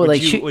 Oh,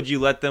 would you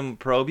let them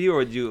probe you,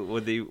 or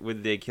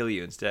would they kill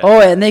you instead? Oh,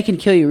 and they can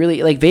kill you,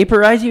 really, like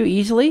vaporize you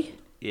easily?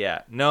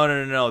 Yeah.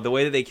 No. The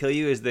way that they kill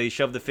you is they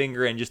shove the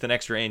finger in just an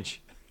extra inch.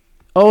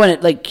 Oh,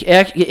 and it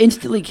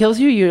instantly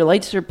kills you?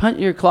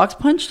 Your clock's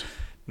punched?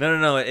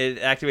 No. It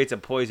activates a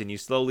poison. You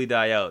slowly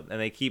die out, and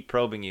they keep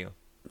probing you.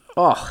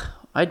 Oh,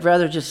 I'd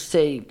rather just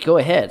say, go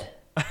ahead.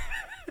 I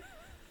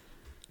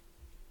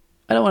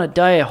don't want to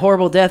die a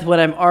horrible death when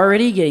I'm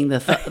already getting the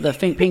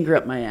finger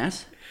up my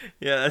ass.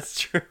 Yeah, that's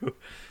true.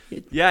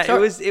 Yeah,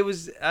 it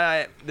was.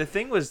 The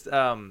thing was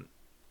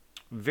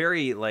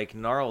very like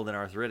gnarled and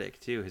arthritic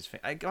too.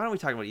 Why don't we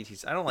talk about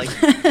ETs? I don't like.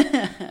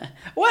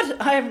 What?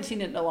 I haven't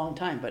seen it in a long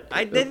time, but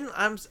I didn't.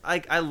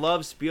 I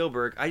love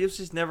Spielberg. I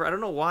just never. I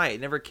don't know why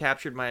it never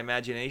captured my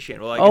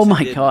imagination. Well, I guess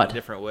it did in a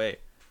different way.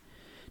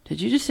 Did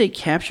you just say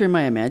capture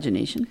my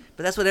imagination?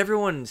 But that's what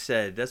everyone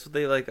said. That's what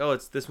they like. Oh,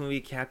 this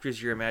movie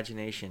captures your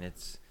imagination.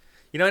 It's,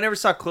 I never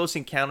saw Close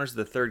Encounters of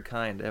the Third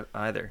Kind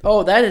either.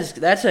 Oh,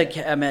 that's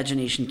a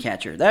imagination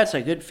catcher. That's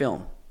a good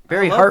film.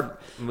 Very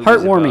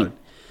heartwarming.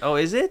 Oh,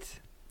 is it?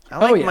 I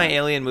like my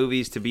alien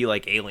movies to be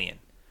like Alien,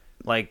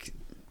 like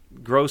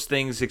gross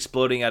things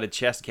exploding out of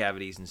chest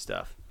cavities and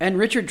stuff. And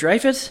Richard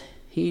Dreyfuss,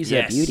 he's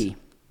a beauty.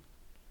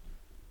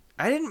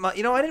 I didn't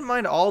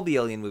mind all the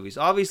Alien movies.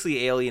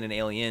 Obviously, Alien and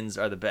Aliens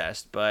are the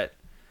best, but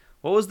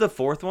what was the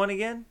fourth one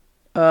again?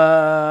 Alien.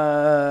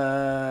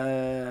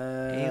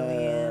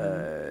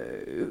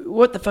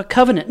 What the fuck?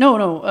 Covenant? No.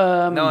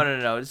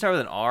 No. It started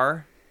with an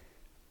R.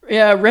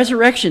 Yeah,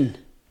 Resurrection.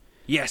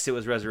 Yes, it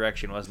was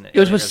Resurrection, wasn't it? It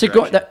was with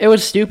Sigourney. It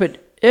was stupid.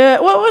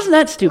 Well, it wasn't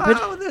that stupid.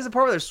 Oh, there's a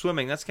part where they're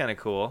swimming. That's kind of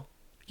cool.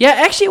 Yeah,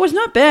 actually, it was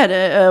not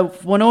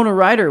bad. Winona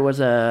Ryder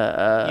was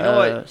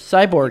a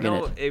cyborg in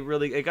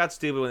it. It got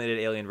stupid when they did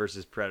Alien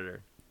versus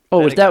Predator.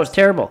 Oh, that was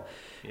terrible.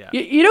 Yeah.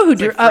 You know who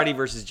directed Freddy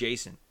versus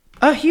Jason?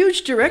 A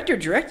huge director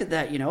directed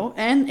that,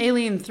 and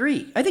Alien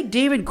 3. I think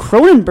David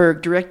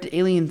Cronenberg directed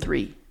Alien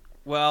 3.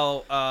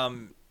 Well,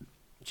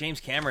 James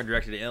Cameron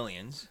directed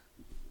Aliens.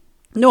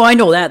 No, I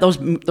know that. Those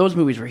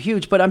movies were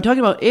huge, but I'm talking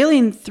about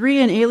Alien 3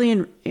 and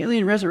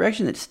Alien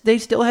Resurrection. They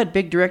still had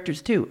big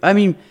directors too. I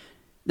mean,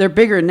 they're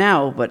bigger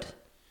now, but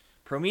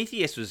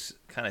Prometheus was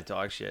kind of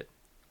dog shit.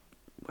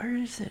 Where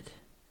is it?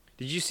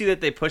 Did you see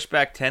that they pushed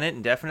back Tenet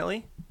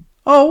indefinitely?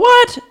 Oh,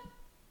 what?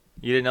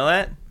 You didn't know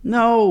that?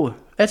 No,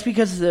 that's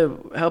because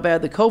of how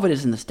bad the COVID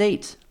is in the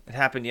States. It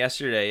happened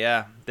yesterday,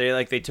 yeah.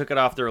 They took it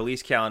off the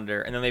release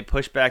calendar, and then they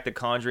pushed back The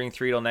Conjuring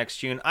 3 till next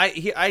June. I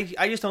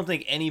just don't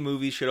think any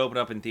movies should open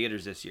up in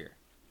theaters this year.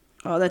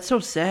 Oh, that's so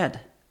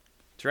sad.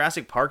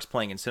 Jurassic Park's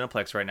playing in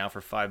Cineplex right now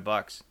for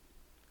 $5.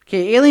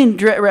 Okay, Alien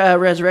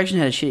Resurrection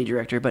had a shitty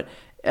director, but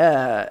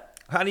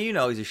how do you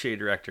know he's a shitty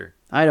director?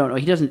 I don't know.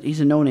 He doesn't. He's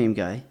a no-name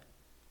guy.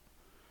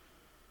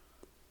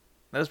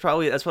 That's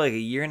probably like a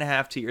year and a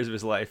half, 2 years of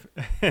his life.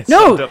 No,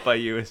 summed up by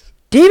you.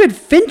 David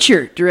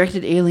Fincher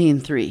directed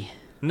Alien 3.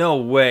 No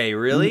way,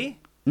 really?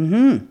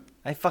 Mm-hmm.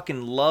 I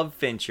fucking love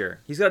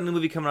Fincher. He's got a new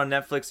movie coming on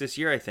Netflix this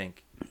year, I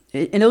think.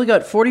 And it only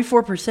got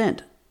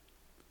 44%.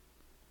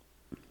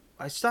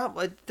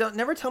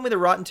 Never tell me the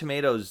Rotten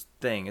Tomatoes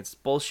thing. It's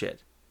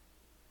bullshit.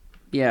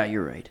 Yeah,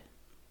 you're right.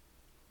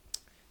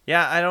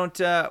 Yeah, I don't.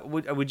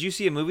 Would you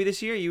see a movie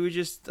this year? You were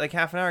just like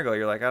half an hour ago.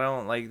 You're like, I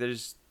don't like.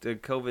 There's the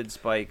COVID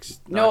spikes.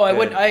 No, I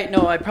wouldn't.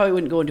 I probably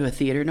wouldn't go into a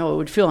theater. No, it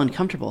would feel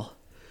uncomfortable.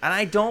 And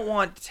I don't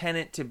want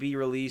Tenet to be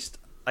released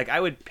like I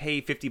would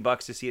pay $50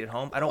 to see it at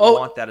home. I don't Oh,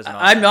 want that as an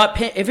option. I'm not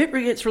paying. If it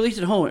gets released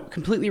at home, it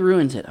completely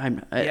ruins it. That's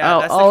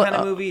the kind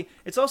of movie.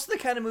 It's also the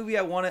kind of movie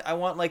I want. I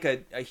want like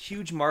a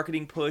huge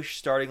marketing push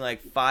starting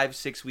like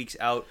 5-6 weeks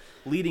out,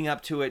 leading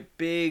up to it.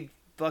 Big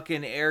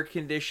fucking air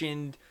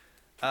conditioned,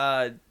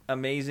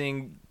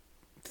 amazing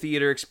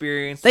theater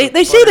experience.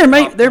 They say there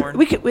might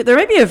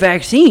be a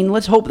vaccine.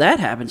 Let's hope that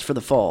happens for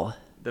the fall.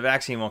 The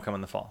vaccine won't come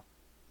in the fall.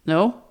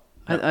 No.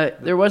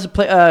 There was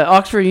a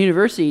Oxford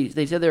University.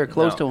 They said they were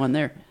close to one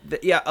there.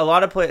 A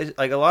lot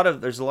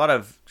of there's a lot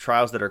of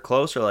trials that are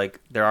close, or like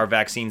there are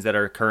vaccines that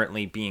are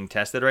currently being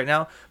tested right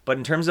now. But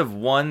in terms of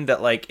one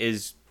that like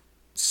is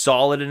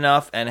solid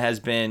enough and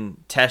has been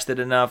tested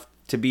enough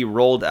to be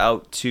rolled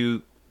out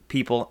to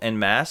people en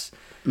masse,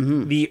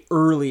 the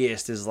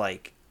earliest is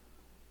like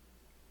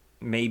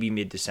maybe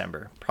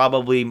mid-December,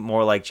 probably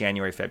more like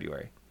January,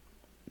 February.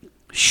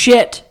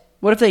 Shit.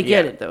 What if they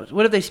get it though?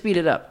 What if they speed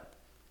it up?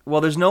 Well,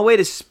 there's no way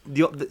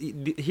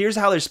to. Here's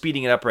how they're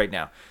speeding it up right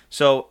now.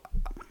 So,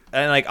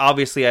 and like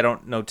obviously, I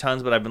don't know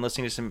tons, but I've been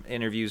listening to some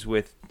interviews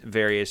with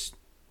various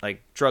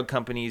like drug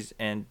companies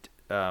and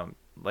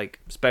like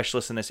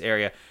specialists in this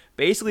area.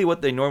 Basically,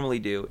 what they normally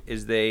do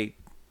is they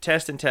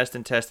test and test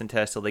and test and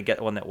test till they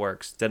get one that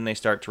works. Then they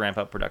start to ramp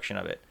up production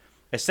of it.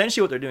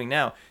 Essentially, what they're doing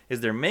now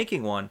is they're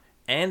making one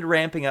and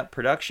ramping up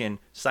production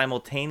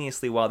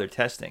simultaneously while they're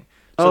testing.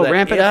 So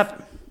ramp it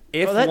up.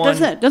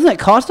 Doesn't that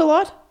cost a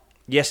lot?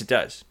 Yes, it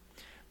does.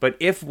 But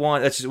if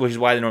one, which is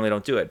why they normally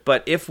don't do it.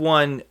 But if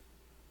one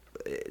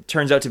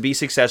turns out to be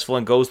successful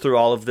and goes through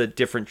all of the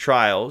different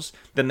trials,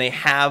 then they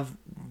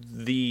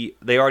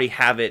already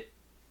have it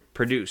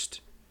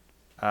produced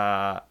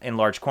in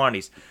large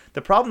quantities.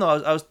 The problem, though,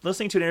 I was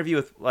listening to an interview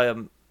with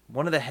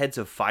one of the heads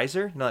of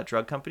Pfizer, that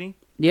drug company.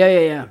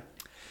 Yeah.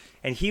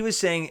 And he was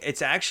saying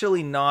it's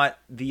actually not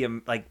the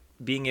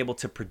being able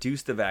to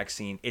produce the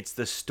vaccine, it's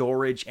the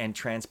storage and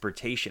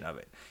transportation of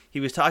it. He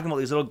was talking about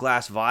these little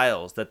glass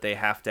vials that they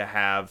have to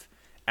have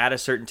at a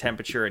certain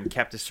temperature and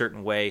kept a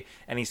certain way,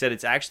 and he said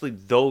it's actually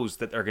those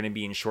that are going to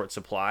be in short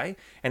supply,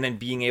 and then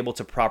being able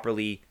to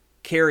properly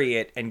carry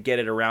it and get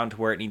it around to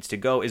where it needs to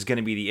go is going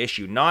to be the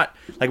issue. Not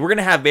like we're going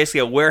to have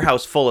basically a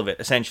warehouse full of it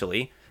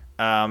essentially,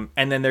 and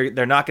then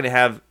they're not going to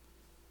have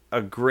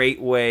a great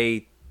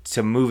way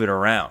to move it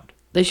around.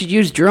 They should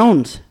use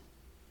drones.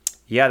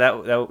 Yeah,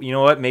 that you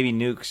know what? Maybe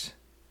nukes.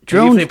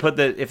 Drones. Maybe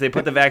if they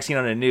put the vaccine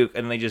on a nuke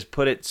and they just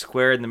put it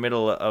square in the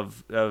middle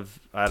of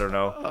I don't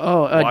know.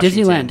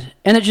 Disneyland,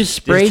 and it just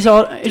sprays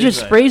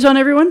sprays on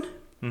everyone.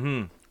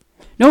 Mm-hmm.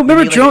 No,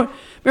 remember drone.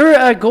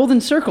 Remember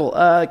Golden Circle,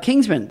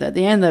 Kingsman. At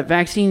the end, that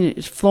vaccine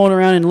is flowing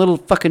around in little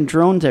fucking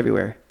drones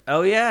everywhere.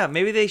 Oh yeah,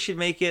 maybe they should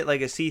make it like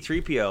a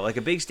C-3PO, like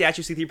a big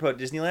statue C-3PO at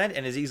Disneyland,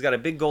 and he's got a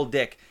big gold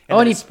dick.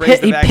 And he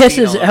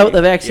pisses out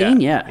the vaccine.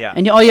 Yeah.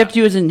 And all you have to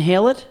do is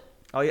inhale it.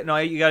 Oh yeah, no,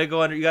 you got to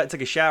go under. It's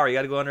like a shower. You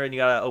got to go under and you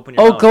got to open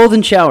your mouth.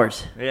 Golden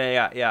showers.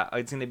 Yeah.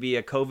 It's going to be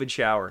a COVID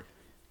shower.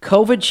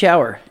 COVID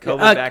shower.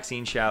 COVID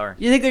vaccine shower.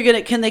 You think they're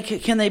gonna?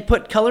 Can they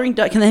put coloring?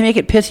 Can they make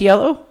it piss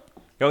yellow?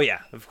 Oh yeah,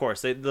 of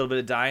course. A little bit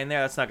of dye in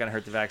there. That's not going to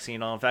hurt the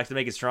vaccine at all. In fact, to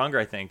make it stronger,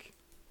 I think.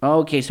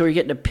 Okay, so we're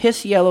getting a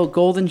piss yellow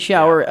golden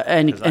shower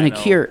and a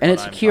cure, and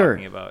it's a cure.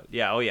 About.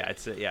 Yeah. Oh yeah.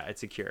 It's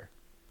a cure.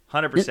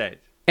 100%.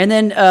 And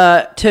then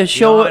to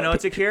show, I know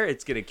it's a cure.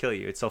 It's gonna kill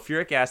you. It's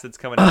sulfuric acid that's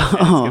coming out.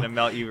 And it's gonna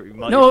melt your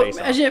face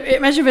off.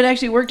 Imagine if it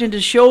actually worked, and to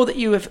show that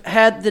you have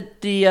had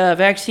the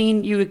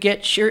vaccine, you would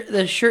get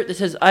the shirt that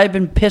says "I've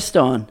been pissed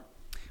on."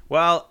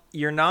 Well,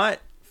 you're not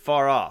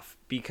far off,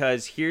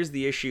 because here's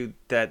the issue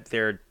that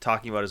they're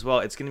talking about as well.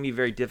 It's going to be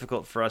very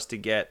difficult for us to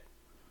get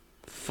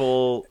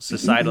full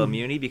societal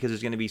immunity because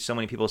there's going to be so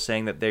many people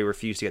saying that they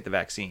refuse to get the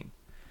vaccine.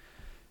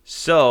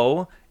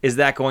 So, is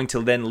that going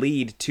to then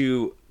lead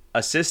to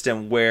a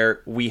system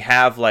where we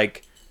have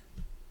like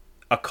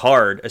a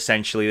card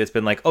essentially that's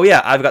been like, oh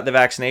yeah, I've got the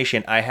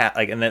vaccination, I have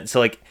like, and then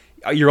so like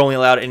you're only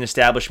allowed in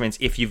establishments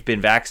if you've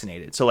been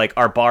vaccinated. So like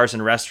our bars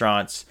and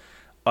restaurants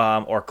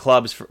or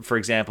clubs, for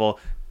example,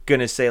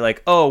 gonna say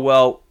like, oh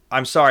well,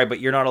 I'm sorry, but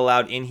you're not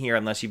allowed in here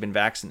unless you've been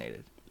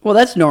vaccinated. Well,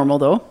 that's normal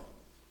though.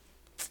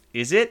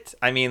 Is it?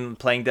 I mean,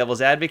 playing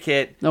devil's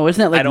advocate. No,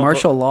 isn't that like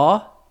martial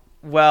law?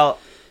 Well,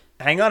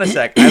 hang on a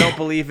sec. I don't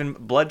believe in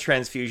blood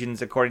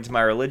transfusions according to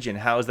my religion.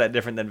 How is that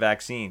different than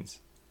vaccines?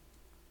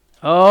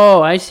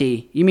 Oh, I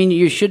see. You mean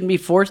you shouldn't be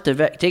forced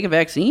to take a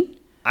vaccine?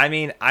 I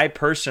mean, I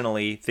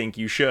personally think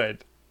you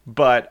should,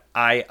 but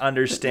I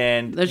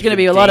understand there's going to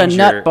be a lot of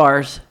nut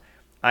bars.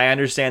 I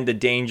understand the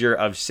danger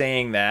of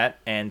saying that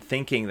and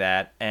thinking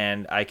that,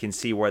 and I can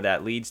see where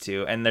that leads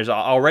to. And there's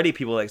already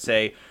people that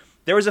say,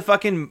 there was a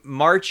fucking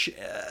march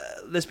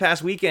this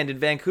past weekend in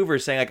Vancouver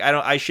saying like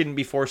I shouldn't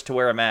be forced to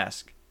wear a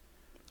mask.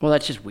 Well,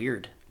 that's just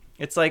weird.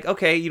 It's like,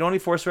 okay, you don't be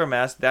forced to wear a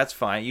mask. That's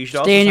fine. You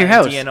should stay in your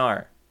house.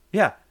 DNR.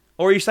 Yeah.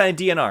 Or you sign a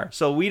DNR.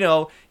 So we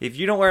know if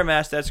you don't wear a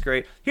mask, that's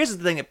great. Here's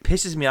the thing that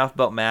pisses me off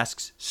about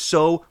masks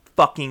so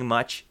fucking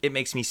much. It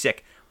makes me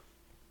sick.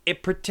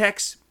 It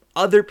protects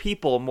other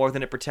people more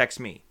than it protects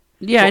me.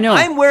 Yeah, so I know.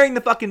 I'm wearing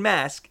the fucking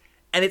mask,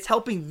 and it's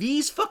helping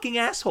these fucking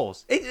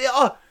assholes.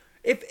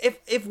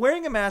 If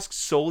wearing a mask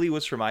solely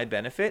was for my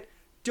benefit,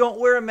 don't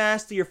wear a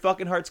mask to your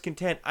fucking heart's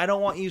content. I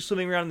don't want you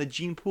swimming around in the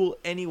gene pool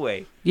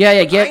anyway. Yeah.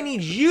 I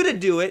need you to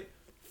do it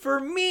for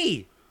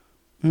me.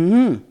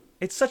 Mm-hmm.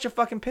 It's such a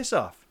fucking piss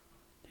off.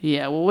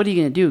 Yeah. Well, what are you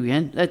gonna do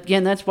again?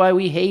 Again, that's why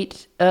we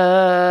hate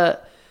life.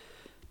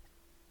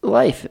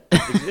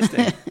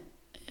 Existing.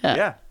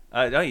 Yeah.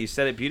 No, you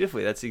said it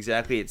beautifully. That's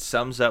exactly. It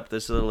sums up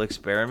this little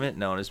experiment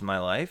known as my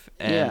life,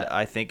 and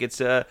I think it's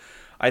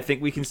I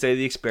think we can say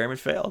the experiment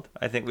failed.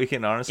 I think we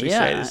can honestly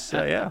say this.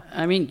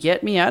 I mean,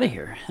 get me out of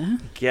here. Huh?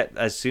 Get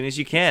as soon as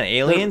you can.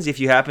 Aliens, if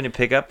you happen to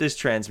pick up this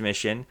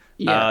transmission,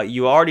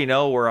 you already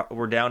know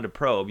we're down to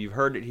probe. You've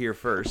heard it here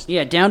first.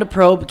 Yeah, down to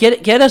probe.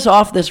 Get us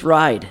off this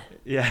ride.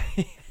 Yeah.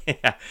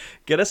 Yeah.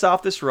 Get us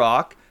off this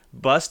rock,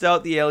 bust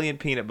out the alien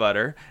peanut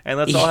butter, and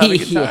let's all have a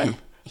good time.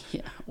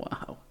 Yeah,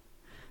 wow.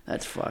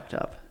 That's fucked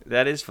up.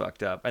 That is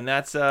fucked up. And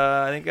that's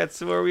I think that's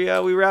where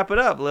we wrap it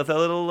up with a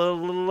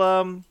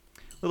little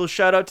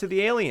shout out to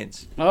the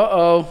aliens.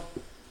 Uh-oh.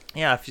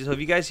 Yeah, so if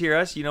you guys hear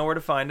us, you know where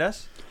to find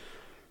us.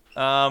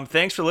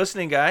 Thanks for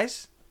listening,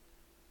 guys.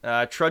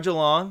 Trudge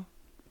along.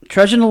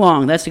 Trudging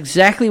along. That's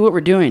exactly what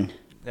we're doing.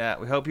 Yeah,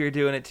 we hope you're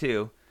doing it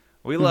too.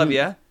 We love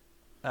you.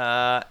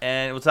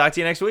 And we'll talk to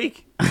you next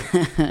week.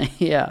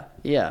 Yeah.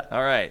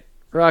 All right.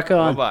 Rock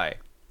on. Bye-bye.